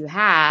with what you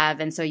have,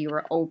 and so you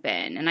were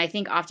open. And I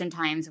think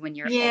oftentimes when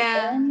you're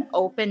Yeah. open,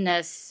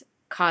 openness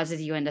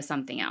causes you into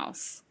something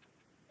else.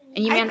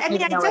 And you may not I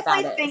mean, even I know what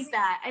definitely that is. think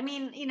that. I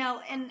mean, you know,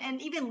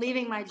 and even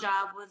leaving my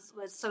job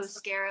was so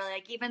scary.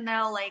 Like, even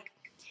though, like,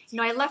 you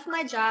know, I left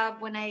my job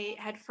when I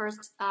had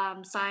first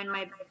signed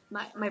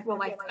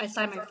I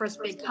signed my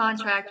first big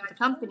contract with the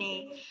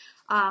company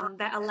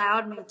that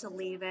allowed me to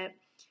leave it.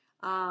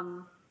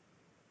 Um,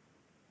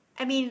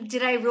 I mean,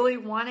 did I really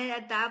want it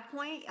at that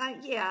point?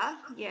 Yeah,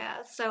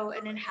 yeah. So,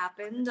 and it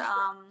happened.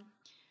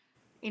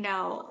 You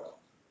know,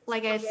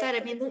 like I said,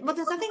 I mean, but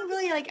there's nothing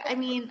really like, I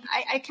mean,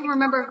 I can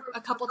remember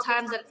a couple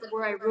times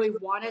where I really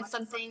wanted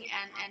something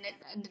and it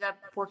ended up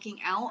working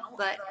out,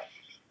 but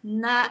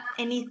not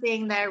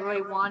anything that I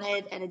really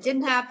wanted and it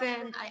didn't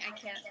happen. I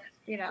can't,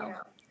 you know,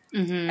 I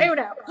Mm-hmm. don't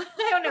know.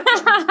 I don't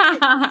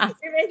know.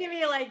 You're making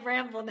me like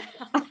ramble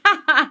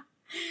now.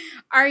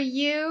 Are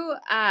you,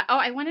 oh,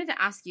 I wanted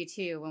to ask you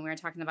too, when we were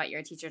talking about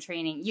your teacher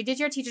training, you did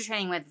your teacher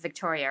training with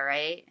Victoria,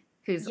 right?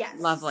 Who's Yes.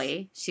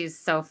 lovely. She's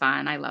so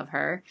fun. I love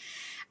her.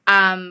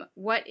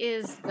 What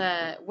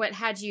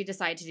had you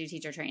decide to do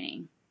teacher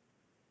training?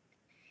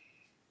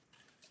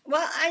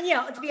 Well, you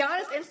know, to be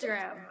honest,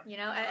 Instagram. You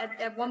know,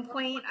 at one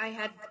point I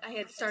had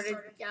started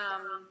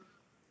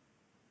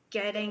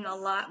getting a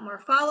lot more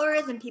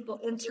followers and people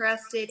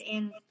interested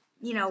in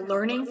you know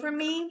learning from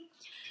me.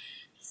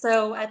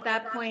 So at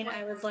that point,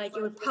 I was like,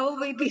 it would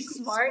probably be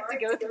smart to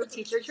go through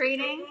teacher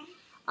training,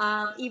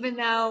 even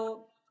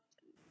though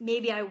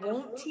maybe I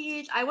won't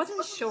teach. I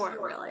wasn't sure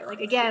really. Like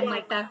again,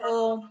 like that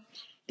whole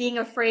being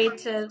afraid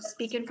to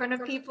speak in front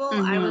of people.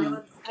 Mm-hmm.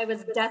 I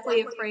was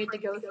deathly afraid to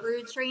go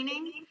through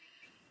training.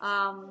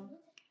 Um,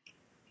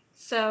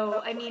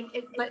 so I mean,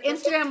 but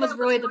Instagram was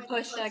really the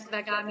push that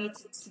got me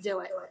to do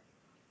it.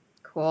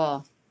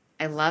 Cool.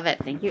 I love it.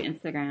 Thank you,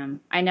 Instagram.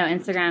 I know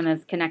Instagram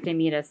is connecting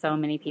me to so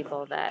many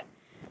people that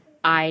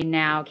I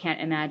now can't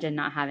imagine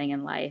not having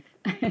in life.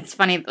 It's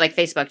funny, like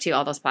Facebook too,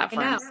 all those I know,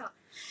 platforms.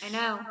 I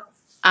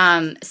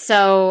know.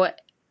 So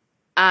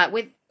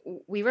with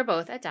we were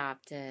both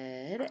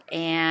adopted,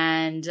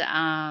 and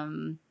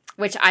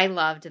which I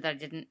loved that I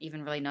didn't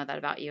even really know that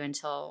about you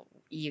until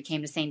you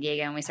came to San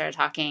Diego and we started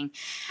talking.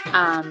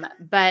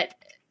 But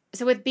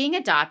so with being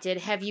adopted,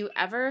 have you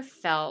ever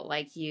felt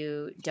like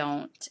you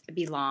don't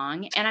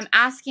belong? And I'm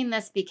asking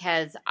this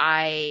because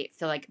I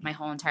feel like my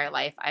whole entire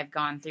life I've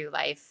gone through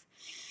life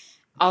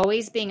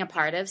always being a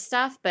part of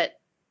stuff, but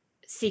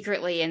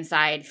secretly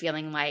inside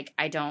feeling like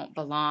I don't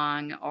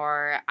belong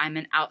or I'm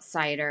an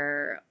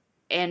outsider.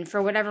 And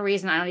for whatever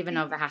reason, I don't even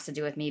know if it has to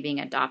do with me being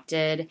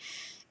adopted.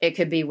 It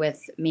could be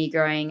with me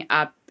growing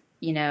up,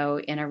 you know,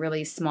 in a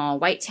really small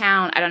white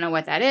town. I don't know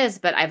what that is,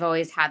 but I've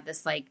always had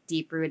this like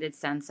deep rooted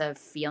sense of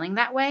feeling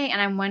that way.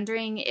 And I'm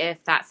wondering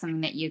if that's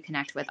something that you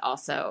connect with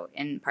also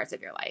in parts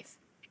of your life.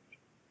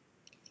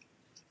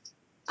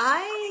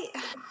 I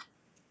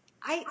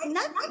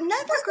not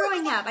never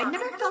growing up. I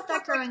never felt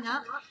that growing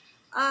up.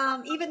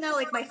 Even though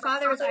like my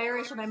father is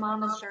Irish and my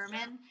mom is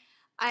German,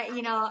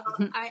 you know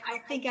I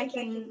think I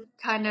can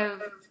kind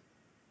of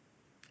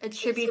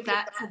attribute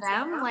that to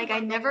them. Like I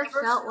never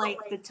felt like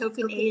the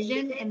token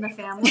Asian in the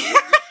family,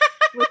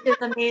 which is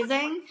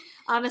amazing.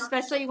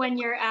 Especially when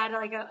you're at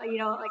like a you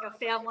know like a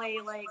family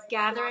like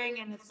gathering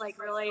and it's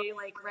like really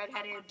like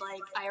redheaded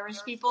like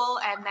Irish people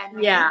and then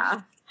me.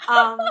 Yeah.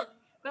 Um,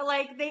 but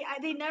like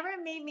they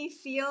never made me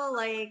feel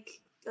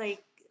like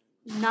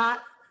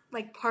not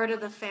like part of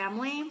the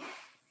family.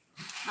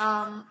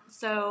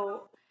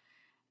 So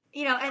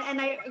you know, and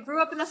I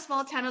grew up in a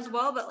small town as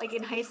well, but like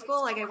in high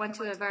school, like I went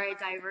to a very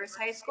diverse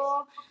high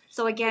school.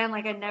 So again,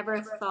 like I never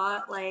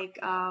thought like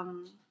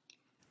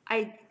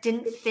I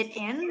didn't fit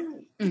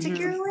in Mm-hmm.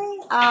 particularly.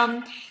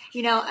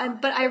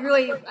 But I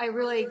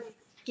really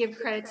give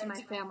credit to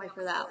my family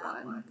for that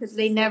one, because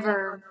they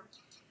never,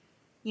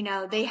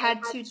 they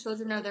had two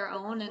children of their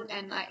own,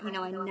 and I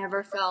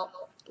never felt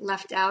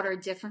left out or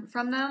different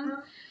from them.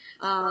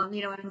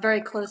 I'm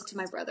very close to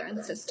my brother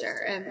and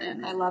sister,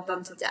 and I love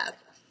them to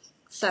death.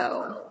 So,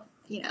 Are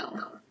you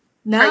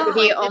no,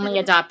 the only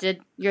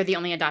adopted? You're the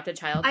only adopted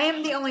child? I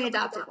am the only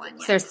adopted one,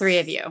 So there's yes. 3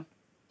 of you.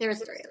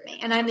 There's 3 of me,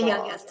 and I'm the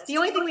youngest. The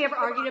only thing we ever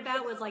argued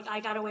about was, like, I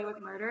got away with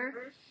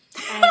murder.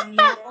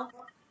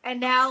 And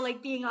now,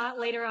 like, being on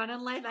later on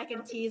in life, I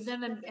can tease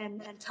them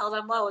and tell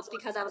them, well, it's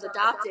because I was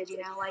adopted,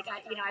 like,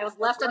 I was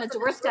left on a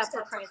doorstep,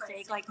 for Christ's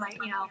sake. Like, my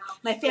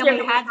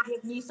family had to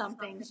give me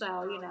something,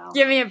 so,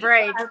 Give me a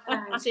break. Our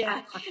parents,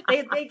 yeah.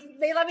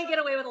 They let me get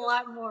away with a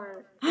lot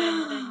more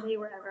than they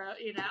were ever,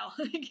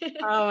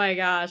 Oh my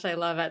gosh, I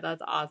love it.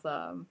 That's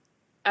awesome.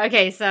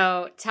 Okay,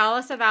 so tell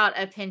us about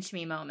a pinch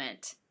me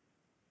moment.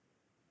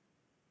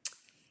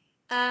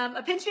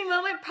 A pinch me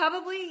moment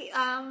probably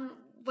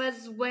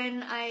was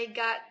when I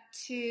got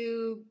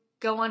to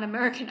go on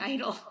American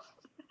Idol.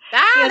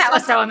 That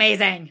was so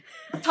amazing.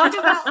 Talk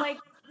about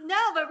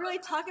really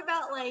talk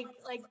about like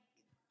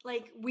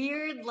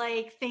weird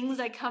like things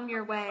that come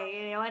your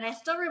way, and I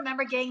still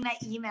remember getting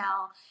that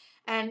email,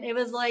 and it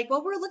was like,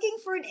 well, we're looking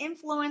for an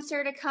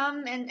influencer to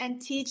come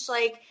and teach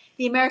like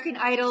the American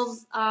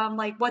Idols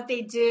like what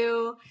they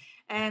do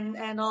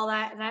and all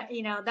that, and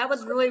that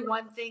was really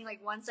one thing.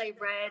 Like, once I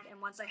read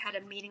and once I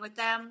had a meeting with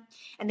them,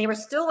 and they were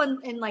still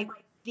in like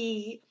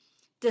the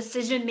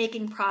decision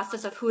making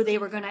process of who they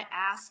were going to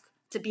ask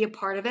to be a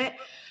part of it.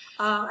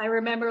 I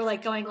remember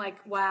like going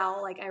like,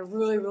 wow, like I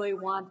really, really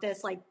want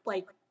this, like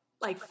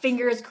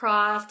fingers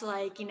crossed,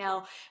 like,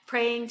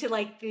 praying to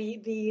like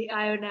the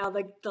I don't know,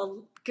 like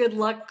the good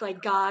luck,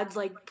 like gods,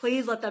 like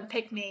please let them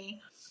pick me.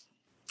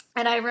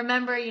 And I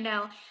remember,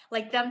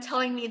 like them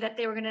telling me that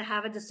they were going to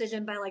have a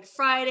decision by like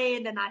Friday,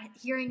 and then not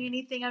hearing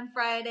anything on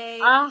Friday,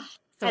 and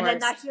then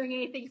not hearing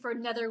anything for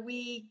another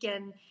week,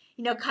 and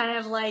kind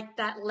of like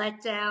that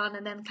letdown,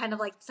 and then kind of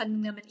like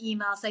sending them an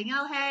email saying,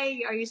 oh,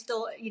 hey, are you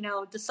still,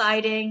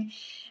 deciding?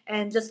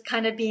 And just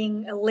kind of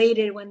being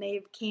elated when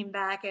they came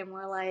back and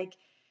were like,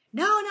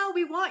 no,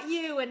 we want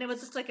you. And it was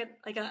just like a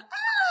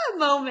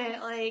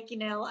moment, like,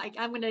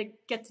 I'm going to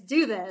get to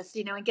do this,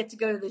 and get to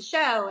go to the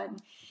show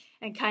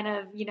and kind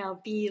of,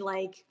 be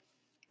like,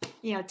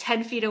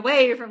 10 feet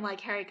away from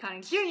like Harry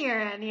Connick Jr.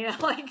 and,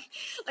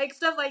 like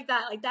stuff like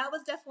that. Like, that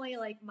was definitely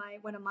like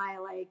one of my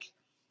like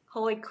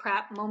holy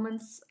crap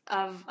moments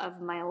of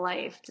my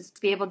life, just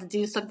to be able to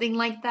do something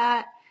like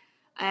that.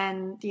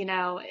 And,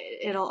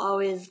 it'll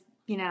always,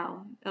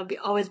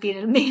 always be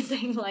an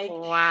amazing, like,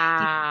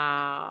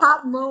 wow,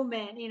 top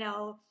moment,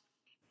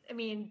 I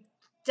mean,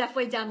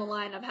 definitely down the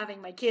line of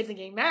having my kids and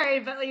getting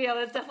married, but,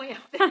 it's definitely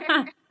up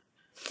there.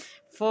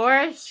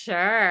 For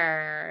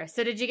sure.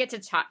 So did you get to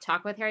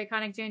talk with Harry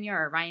Connick Jr.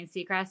 or Ryan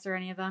Seacrest or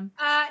any of them?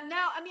 No,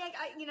 I mean,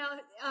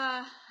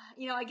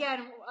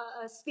 again,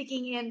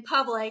 speaking in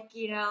public,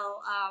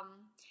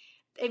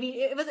 I mean,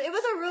 it was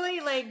a really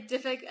like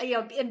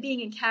difficult, and being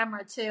in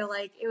camera too.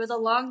 Like, it was a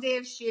long day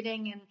of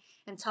shooting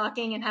and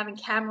talking and having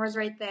cameras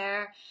right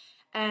there,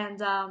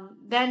 and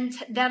then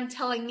them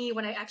telling me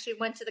when I actually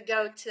went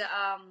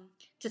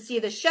to see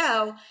the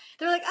show,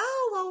 they're like,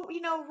 oh,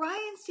 well,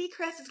 Ryan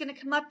Seacrest is going to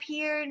come up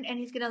here and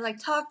he's going to like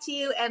talk to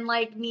you, and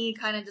like me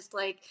kind of just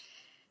like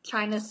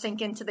trying to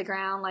sink into the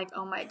ground, like,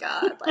 oh my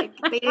God, like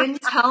they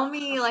didn't tell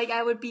me like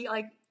I would be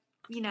like,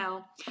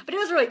 but it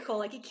was really cool.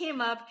 Like, he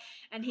came up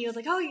and he was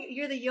like, oh,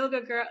 you're the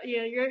yoga girl,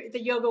 you're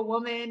the yoga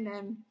woman,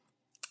 and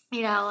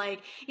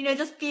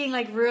just being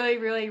like really,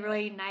 really,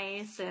 really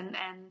nice and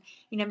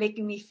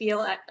making me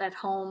feel at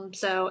home.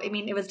 So, I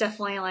mean, it was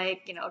definitely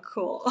like,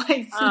 cool.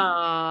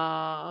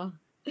 Oh,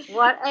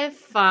 what a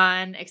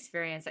fun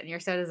experience. And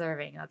you're so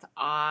deserving. That's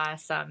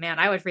awesome. Man,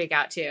 I would freak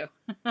out too.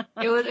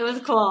 It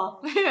was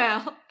cool.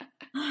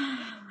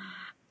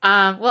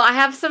 Well, I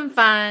have some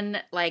fun,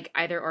 like,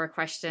 either or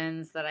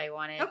questions that I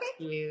wanted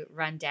to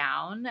run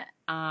down.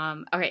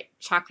 Okay,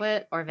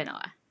 chocolate or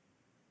vanilla?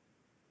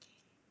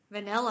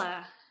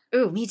 Vanilla.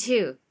 Ooh, me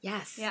too.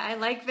 Yes. Yeah,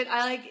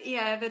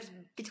 if it's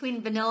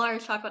between vanilla or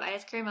chocolate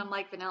ice cream, I'm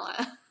like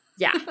vanilla.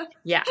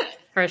 Yeah,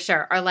 for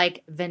sure. Or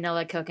like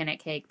vanilla coconut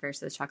cake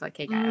versus chocolate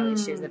cake. I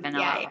always choose the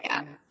vanilla.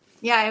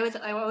 Yeah,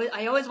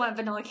 I always want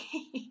vanilla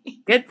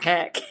cake. Good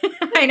pick.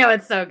 I know,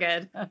 it's so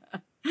good.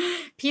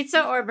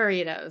 Pizza or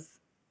burritos?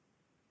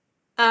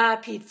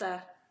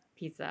 Pizza.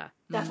 Pizza.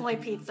 Definitely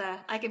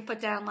pizza. I can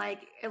put down like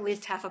at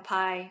least half a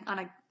pie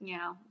on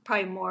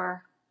probably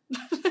more.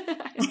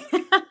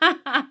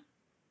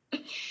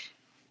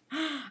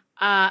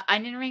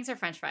 Onion rings or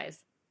French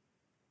fries?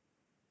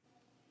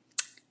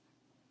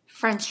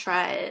 French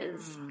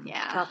fries.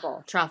 Yeah.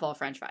 Truffle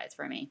French fries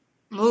for me.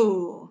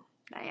 Ooh.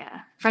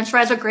 Yeah. French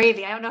fries with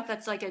gravy. I don't know if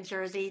that's like a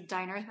Jersey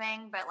diner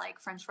thing, but like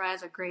French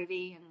fries with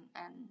gravy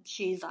and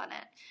cheese on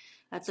it.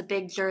 That's a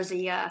big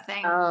Jersey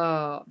thing.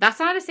 Oh, that's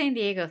not a San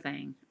Diego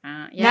thing.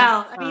 Yeah,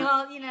 No, it's I mean,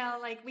 not. well,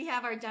 like we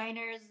have our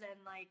diners and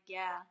like,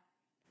 yeah,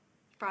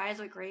 fries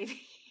with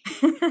gravy.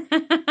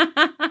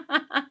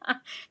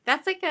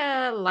 That's like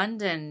a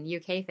London,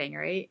 UK thing,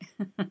 right?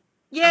 I'm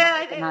Yeah,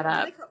 making that do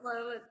up. they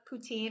call it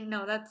poutine?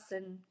 No, that's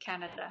in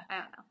Canada. I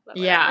don't know, but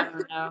Yeah, I whatever.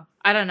 don't know.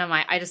 I don't know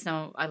I just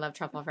know I love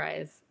truffle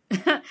fries.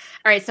 All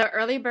right, so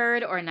early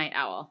bird or night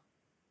owl?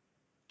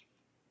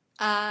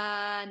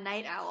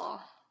 Night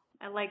owl.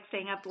 I like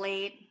staying up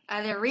late,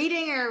 either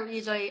reading or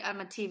usually I'm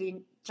a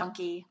TV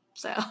junkie.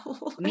 So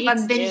if Me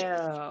I'm binge,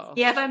 too.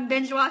 yeah, if I'm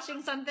binge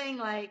watching something,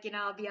 like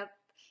I'll be up.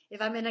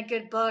 If I'm in a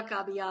good book,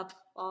 I'll be up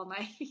all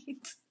night.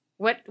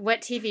 What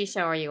TV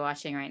show are you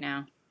watching right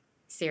now?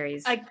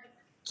 Series. A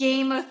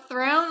Game of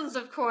Thrones,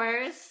 of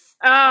course.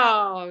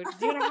 Oh,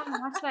 dude, I haven't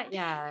watched that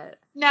yet.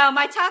 No,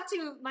 my top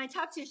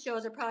two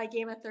shows are probably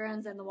Game of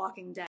Thrones and The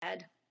Walking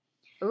Dead.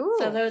 So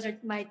Ooh, those are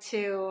my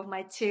two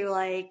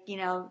like,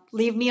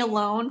 leave me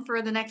alone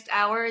for the next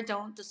hour,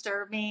 don't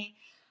disturb me.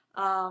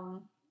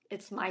 Um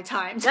it's my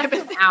time type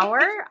just of an hour?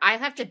 thing. I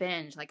have to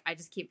binge. Like I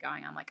just keep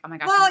going. I'm like, oh my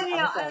gosh, Well,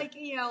 another episode.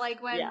 like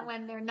Yeah.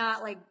 when they're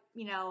not like,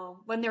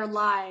 when they're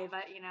live,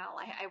 I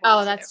Oh,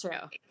 watch it that's every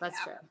true. night.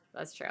 That's true.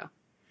 That's true. I'm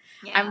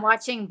Yeah.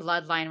 watching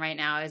Bloodline right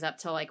now. I was up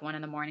till like 1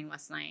 in the morning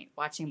last night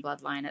watching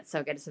Bloodline. It's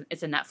so good.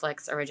 It's a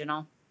Netflix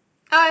original.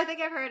 Oh, I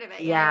think I've heard of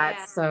it. Yeah, yeah, Yeah,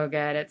 yeah. it's so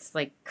good. It's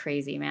like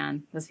crazy,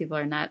 man. Those people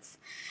are nuts.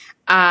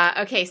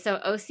 Okay, so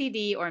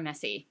OCD or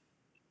messy?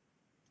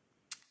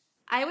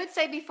 I would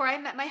say before I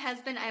met my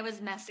husband, I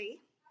was messy.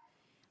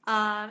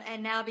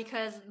 And now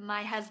because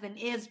my husband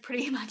is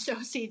pretty much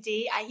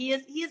OCD, he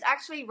is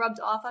actually rubbed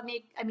off on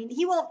me. I mean,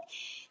 he'll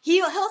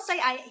say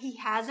he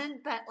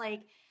hasn't, but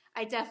like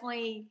I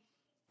definitely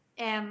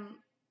am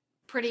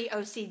pretty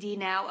OCD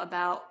now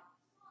about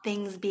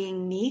things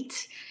being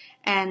neat.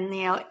 And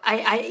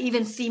I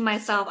even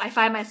I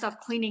find myself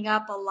cleaning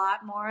up a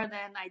lot more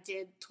than I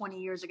did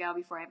 20 years ago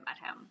before I met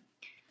him.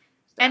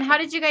 And So, how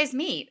did you guys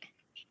meet?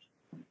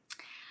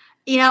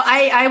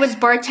 I was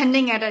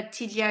bartending at a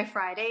TGI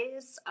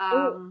Fridays.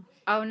 Ooh.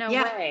 Oh, no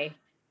Yeah, way.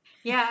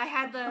 yeah, I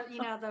had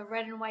the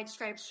red and white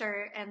striped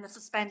shirt and the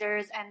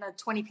suspenders and the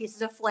 20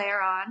 pieces of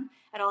flair on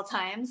at all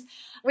times.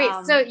 Wait,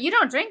 so you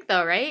don't drink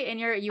though, right? And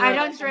you were I a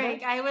don't bartender?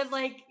 drink. I was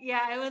like,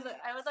 yeah, I was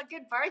a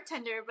good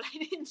bartender, but I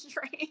didn't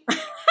drink.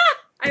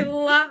 I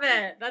love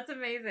it. That's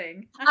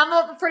amazing.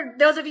 For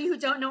those of you who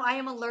don't know, I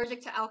am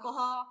allergic to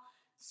alcohol,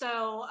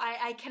 so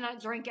I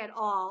cannot drink at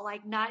all.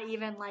 Like not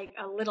even like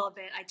a little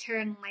bit. I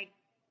turn like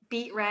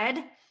beet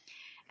red,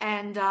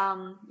 and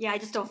yeah, I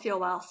just don't feel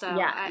well. So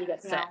Yeah, you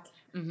get sick.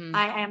 Hmm.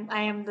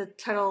 I am the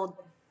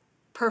total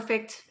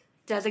perfect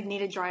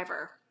designated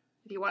driver,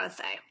 if you want to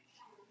say.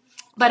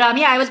 But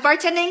yeah, I was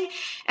bartending,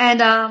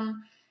 and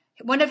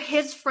one of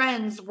his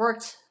friends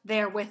worked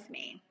there with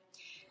me,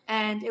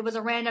 and it was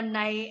a random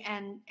night,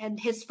 and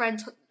his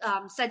friend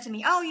said to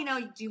me, "Oh,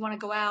 do you want to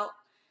go out?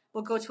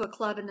 We'll go to a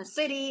club in the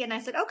city." And I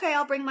said, "Okay,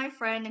 I'll bring my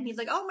friend." And he's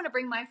like, "Oh, I'm gonna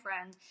bring my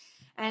friend."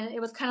 And it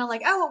was kind of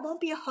like, "Oh, it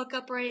won't be a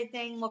hookup or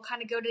anything. We'll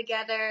kind of go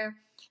together.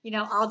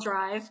 I'll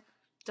drive,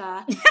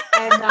 duh."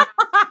 And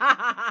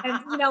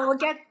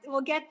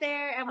we'll get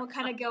there and we'll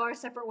kind of go our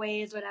separate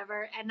ways,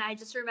 whatever. And I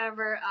just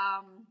remember,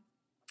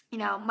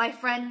 my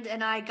friend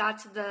and I got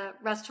to the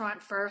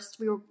restaurant first.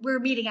 We were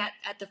meeting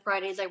at the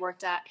Fridays I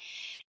worked at,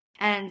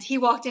 and he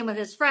walked in with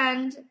his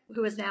friend,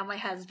 who is now my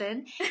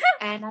husband,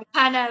 and I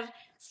kind of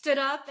stood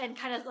up and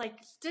kind of like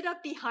stood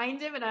up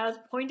behind him, and I was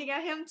pointing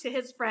at him to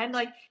his friend,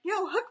 like,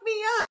 "Yo, hook me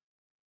up."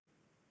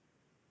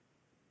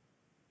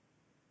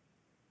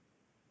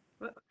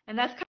 And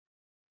that's kind of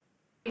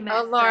what we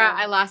Oh, met. Laura, So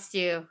I lost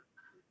you.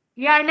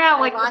 yeah, I know. I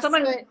Like lost you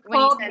someone when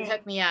you called said me.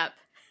 hook me up.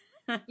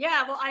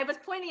 Yeah, well, I was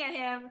pointing at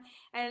him,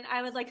 and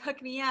I was like,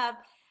 "Hook me up,"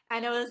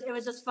 and it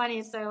was just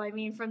funny. So I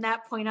mean, from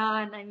that point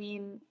on, I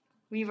mean,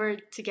 we were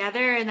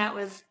together, and that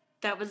was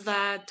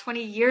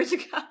 20 years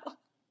ago.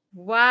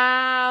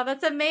 Wow,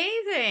 that's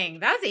amazing.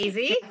 That was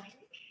easy.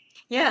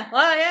 Yeah.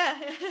 Well, yeah.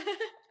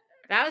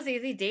 That was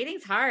easy.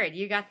 Dating's hard.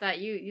 You got that.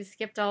 You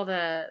skipped all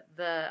the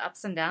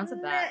ups and downs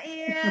of that.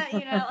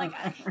 Yeah, like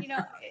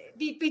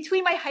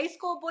between my high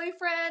school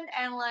boyfriend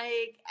and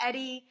like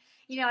Eddie,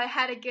 I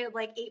had a good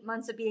like 8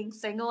 months of being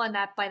single, and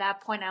that by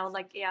that point I was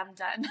like, yeah, I'm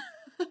done.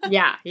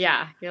 Yeah,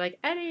 yeah. You're like,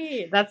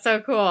 Eddie, that's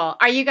so cool.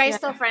 Are you guys Yeah.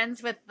 still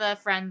friends with the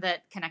friend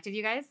that connected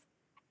you guys?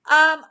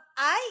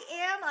 I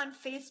am on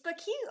Facebook.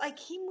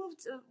 He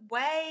moved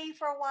away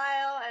for a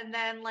while, and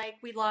then like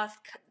we lost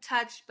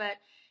touch. But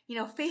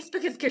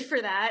Facebook is good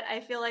for that. I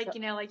feel like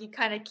like you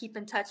kind of keep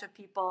in touch with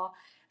people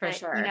For that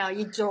sure.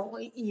 you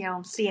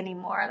don't see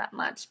anymore that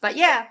much. But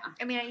yeah,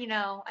 I mean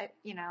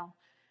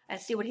I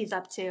see what he's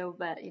up to,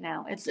 but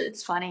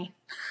it's funny.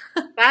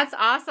 That's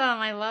awesome.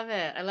 I love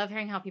it. I love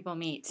hearing how people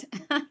meet.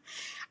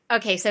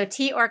 Okay, so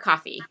tea or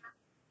coffee?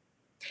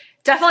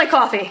 Definitely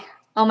coffee.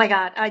 Oh my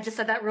God, I just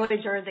said that really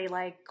Jersey,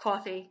 like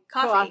coffee,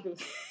 coffee,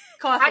 Coffee.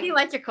 How do you coffee.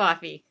 like your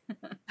coffee?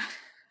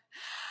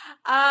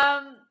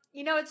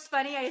 It's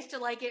funny. I used to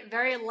like it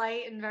very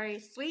light and very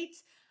sweet.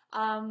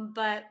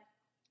 But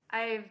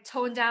I've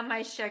toned down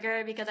my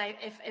sugar because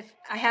if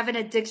I have an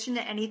addiction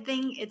to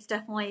anything, it's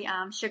definitely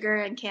sugar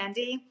and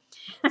candy.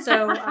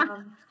 So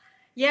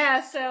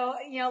yeah, so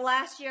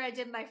last year I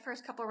did my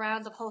first couple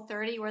rounds of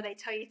Whole30 where they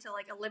tell you to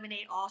like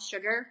eliminate all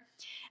sugar,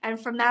 and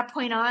from that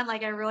point on,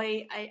 like I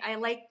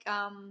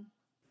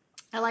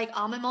like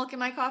almond milk in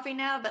my coffee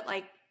now, but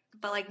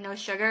no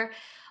sugar.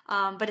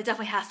 But it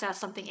definitely has to have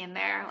something in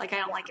there. Like I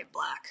don't like it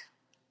black,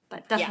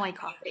 but Yeah. definitely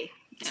coffee.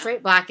 Yeah.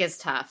 Straight black is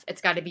tough. It's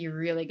got to be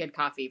really good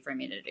coffee for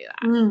me to do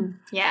that.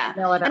 Yeah.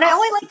 No other And I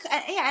only option.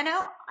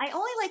 I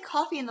only like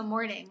coffee in the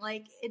morning.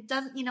 Like it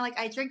doesn't, like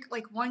I drink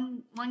like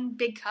one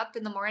big cup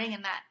in the morning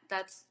and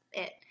that's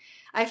it.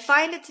 I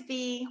find it to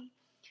be,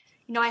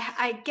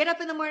 I get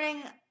up in the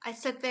morning, I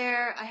sit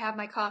there, I have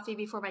my coffee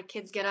before my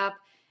kids get up.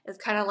 It's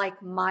kind of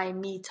like my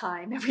me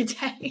time every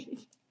day.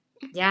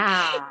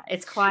 Yeah,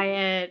 it's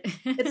quiet.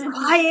 It's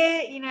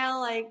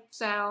quiet,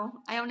 so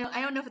I don't know.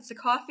 I don't know if it's the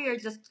coffee or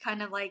just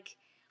kind of like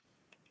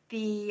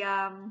the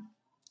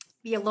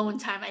alone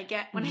time I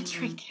get when I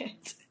drink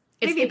it.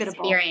 It's Maybe the a bit of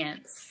both.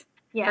 experience.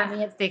 Yeah. For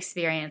me, it's the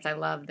experience. I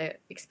love the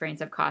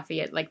experience of coffee.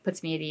 It like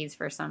puts me at ease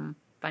for some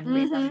fun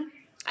reason.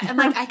 I'm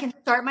like, I can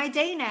start my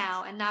day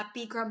now and not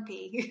be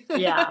grumpy.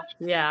 Yeah.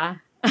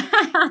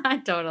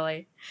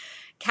 Totally.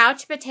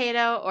 Couch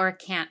potato or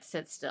can't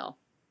sit still?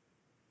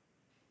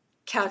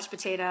 Couch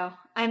potato.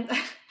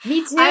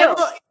 Me too.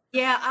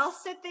 I'll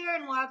sit there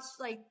and watch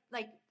like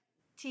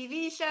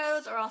TV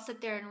shows, or I'll sit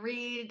there and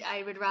read.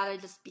 I would rather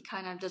just be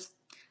kind of just.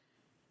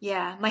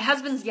 Yeah, my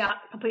husband's the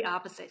complete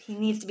opposite. He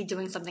needs to be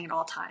doing something at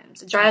all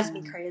times. It drives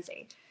me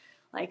crazy.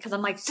 Like, because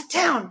I'm like, sit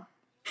down,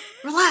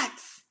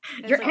 relax.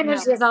 And Your it's like,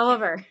 energy no. is all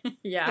over.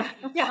 Yeah.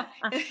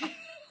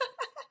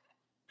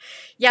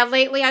 Yeah,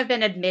 lately I've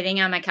been admitting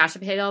I'm a couch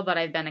potato, but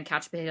I've been a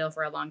couch potato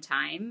for a long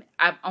time.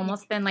 I've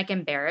almost been like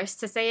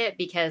embarrassed to say it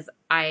because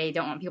I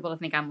don't want people to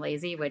think I'm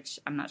lazy, which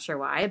I'm not sure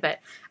why, but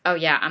oh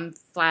yeah, I'm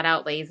flat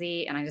out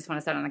lazy and I just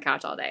want to sit on the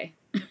couch all day.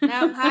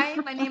 No, hi,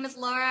 my name is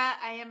Laura.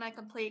 I am a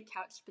complete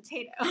couch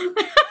potato.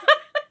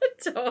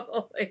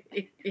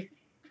 Totally.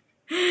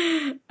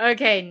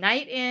 Okay,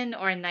 night in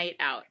or night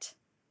out?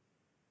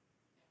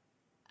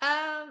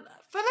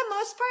 For the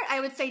most part, I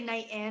would say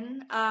night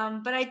in.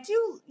 But I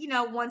do,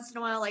 once in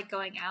a while like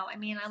going out. I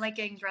mean, I like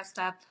getting dressed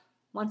up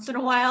once in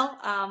a while.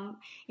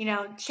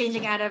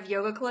 Changing out of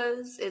yoga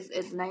clothes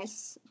is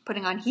nice.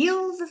 Putting on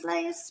heels is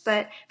nice,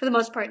 but for the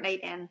most part,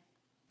 night in.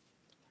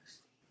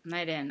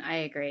 Night in, I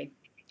agree.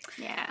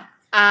 Yeah.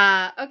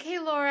 Okay,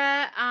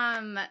 Laura.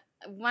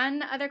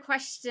 One other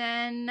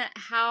question.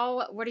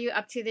 What are you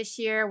up to this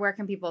year? Where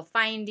can people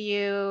find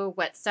you?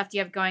 What stuff do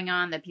you have going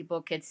on that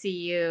people could see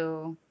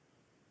you?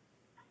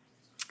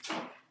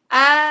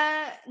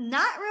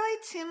 Not really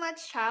too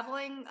much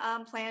traveling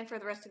planned for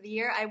the rest of the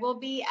year. I will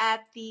be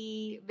at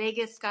the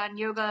Vegas Gone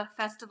Yoga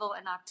Festival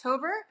in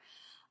October.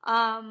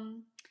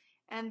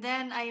 And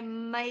then I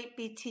might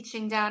be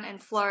teaching down in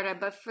Florida,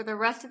 but for the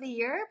rest of the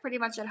year, pretty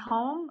much at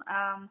home.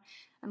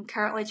 I'm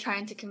currently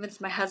trying to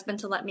convince my husband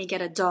to let me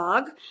get a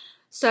dog.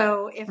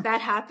 So if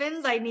that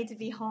happens, I need to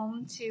be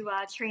home to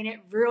train it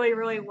really,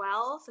 really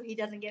well so he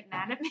doesn't get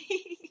mad at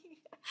me.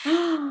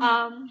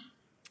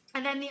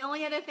 And then the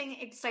only other thing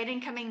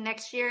exciting coming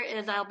next year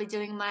is I'll be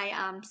doing my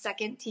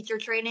second teacher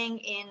training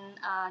in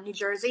New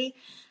Jersey.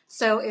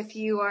 So if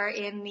you are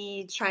in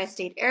the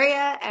tri-state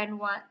area and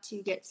want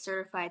to get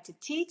certified to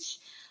teach,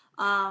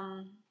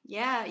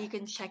 you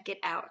can check it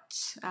out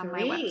on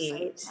my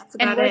website. That's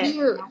about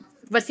it.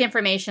 What's the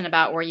information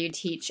about where you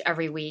teach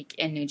every week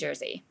in New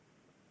Jersey?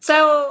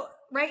 So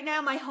right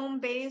now my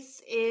home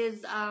base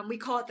is, we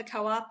call it the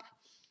Co-op.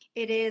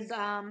 It is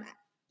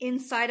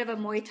inside of a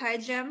Muay Thai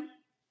gym.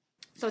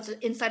 So it's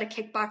inside a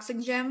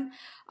kickboxing gym,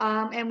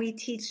 and we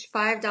teach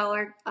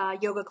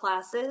 $5 yoga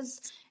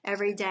classes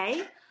every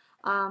day,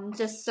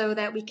 just so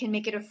that we can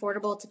make it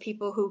affordable to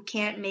people who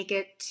can't make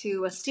it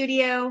to a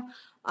studio.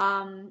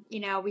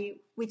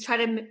 We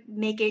try to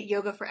make it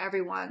yoga for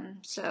everyone.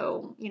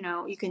 So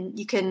you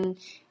can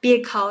be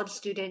a college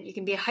student, you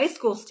can be a high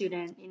school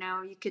student.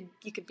 You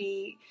could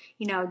be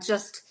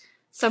just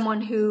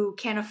someone who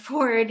can't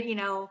afford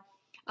a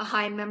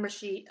high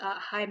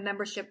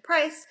membership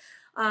price.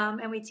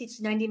 And we teach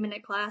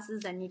 90-minute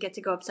classes, and you get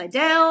to go upside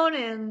down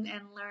and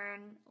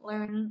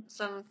learn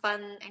some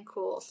fun and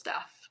cool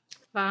stuff.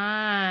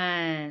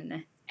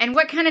 Fun. And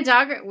what kind of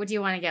dog would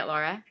you want to get,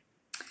 Laura?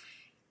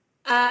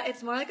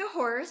 It's more like a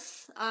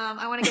horse.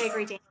 I want to get a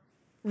Great Dane.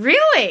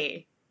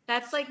 Really?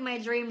 That's like my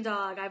dream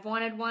dog. I've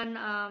wanted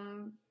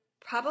one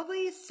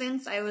probably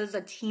since I was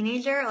a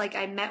teenager. Like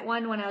I met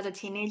one when I was a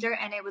teenager,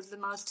 and it was the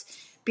most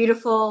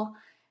beautiful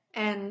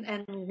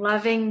and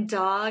loving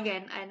dog,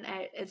 and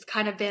it's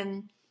kind of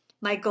been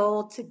my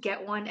goal to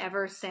get one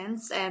ever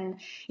since. And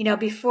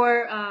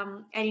before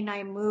Eddie and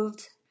I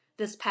moved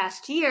this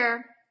past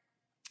year,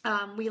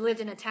 we lived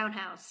in a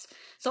townhouse.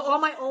 So all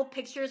my old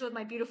pictures with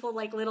my beautiful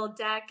like little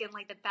deck and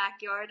like the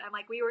backyard, I'm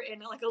like, we were in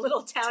like a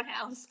little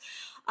townhouse,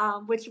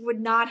 which would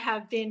not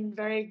have been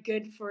very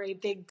good for a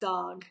big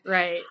dog.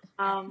 Right.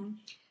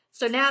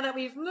 So now that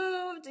we've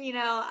moved,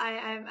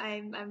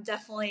 I'm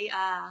definitely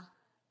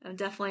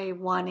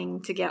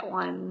wanting to get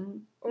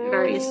one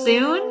very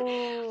soon.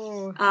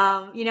 Ooh.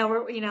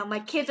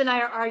 My kids and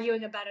I are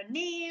arguing about a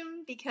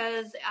name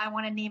because I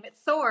want to name it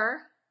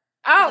Thor.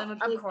 Oh,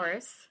 of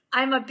course.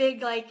 I'm a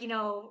big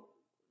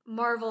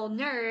Marvel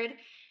nerd,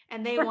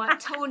 and they want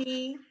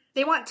Tony.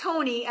 They want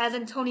Tony as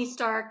in Tony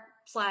Stark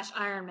 /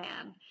 Iron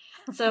Man.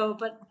 So,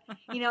 but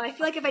I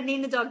feel like if I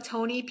name the dog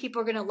Tony,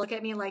 people are gonna look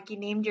at me like you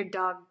named your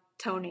dog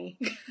Tony,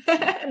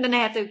 and then I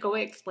have to go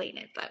explain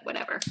it. But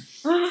whatever.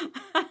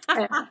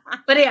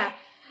 But yeah,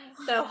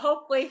 so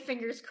hopefully,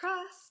 fingers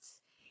crossed.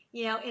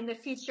 In the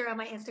future on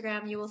my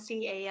Instagram, you will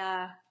see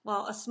a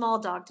small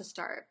dog to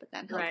start, but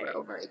then he'll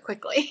grow very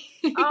quickly.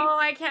 Oh,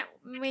 I can't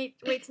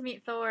wait to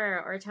meet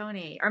Thor or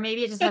Tony, or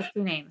maybe it just has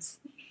 2 names.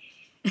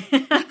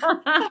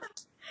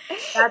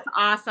 That's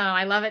awesome.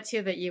 I love it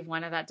too that you've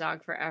wanted that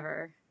dog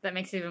forever. That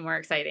makes it even more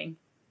exciting.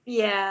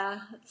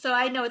 Yeah. So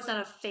I know it's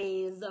not a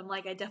phase. I'm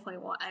like, I've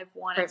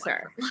wanted For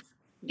sure. one.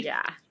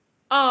 Yeah.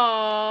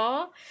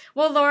 Oh,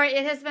 well, Laura,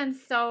 it has been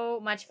so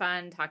much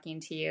fun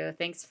talking to you.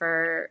 Thanks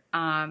for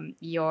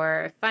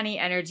your funny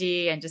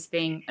energy and just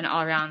being an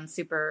all-around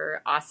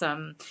super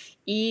awesome,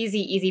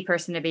 easy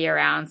person to be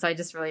around. So I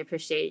just really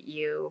appreciate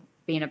you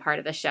being a part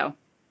of the show.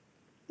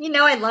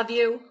 I love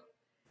you.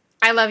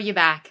 I love you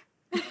back.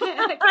 I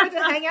can't wait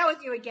to hang out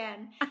with you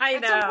again. I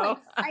know.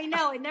 I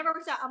know. It never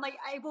works out. I'm like,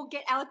 I will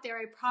get out there.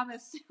 I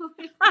promise.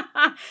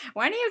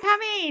 When are you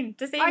coming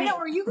to see me? I know.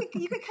 Or you could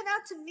come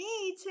out to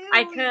me too.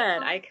 I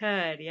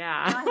could.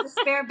 Yeah. I have a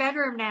spare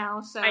bedroom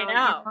now, so I know.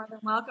 You're more than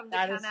welcome to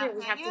come out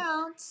and hang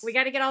out. We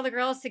got to get all the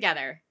girls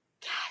together.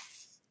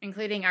 Yes.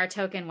 Including our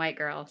token white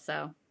girl.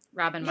 So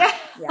Robin. Yeah.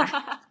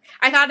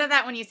 I thought of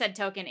that when you said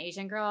token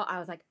Asian girl. I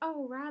was like,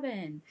 oh,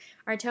 Robin,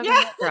 our token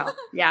white girl.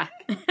 Yeah.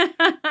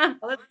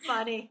 Well, that's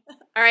funny.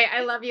 All right.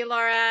 I love you,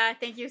 Laura.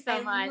 Thank you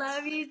so much. I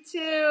love you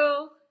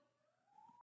too.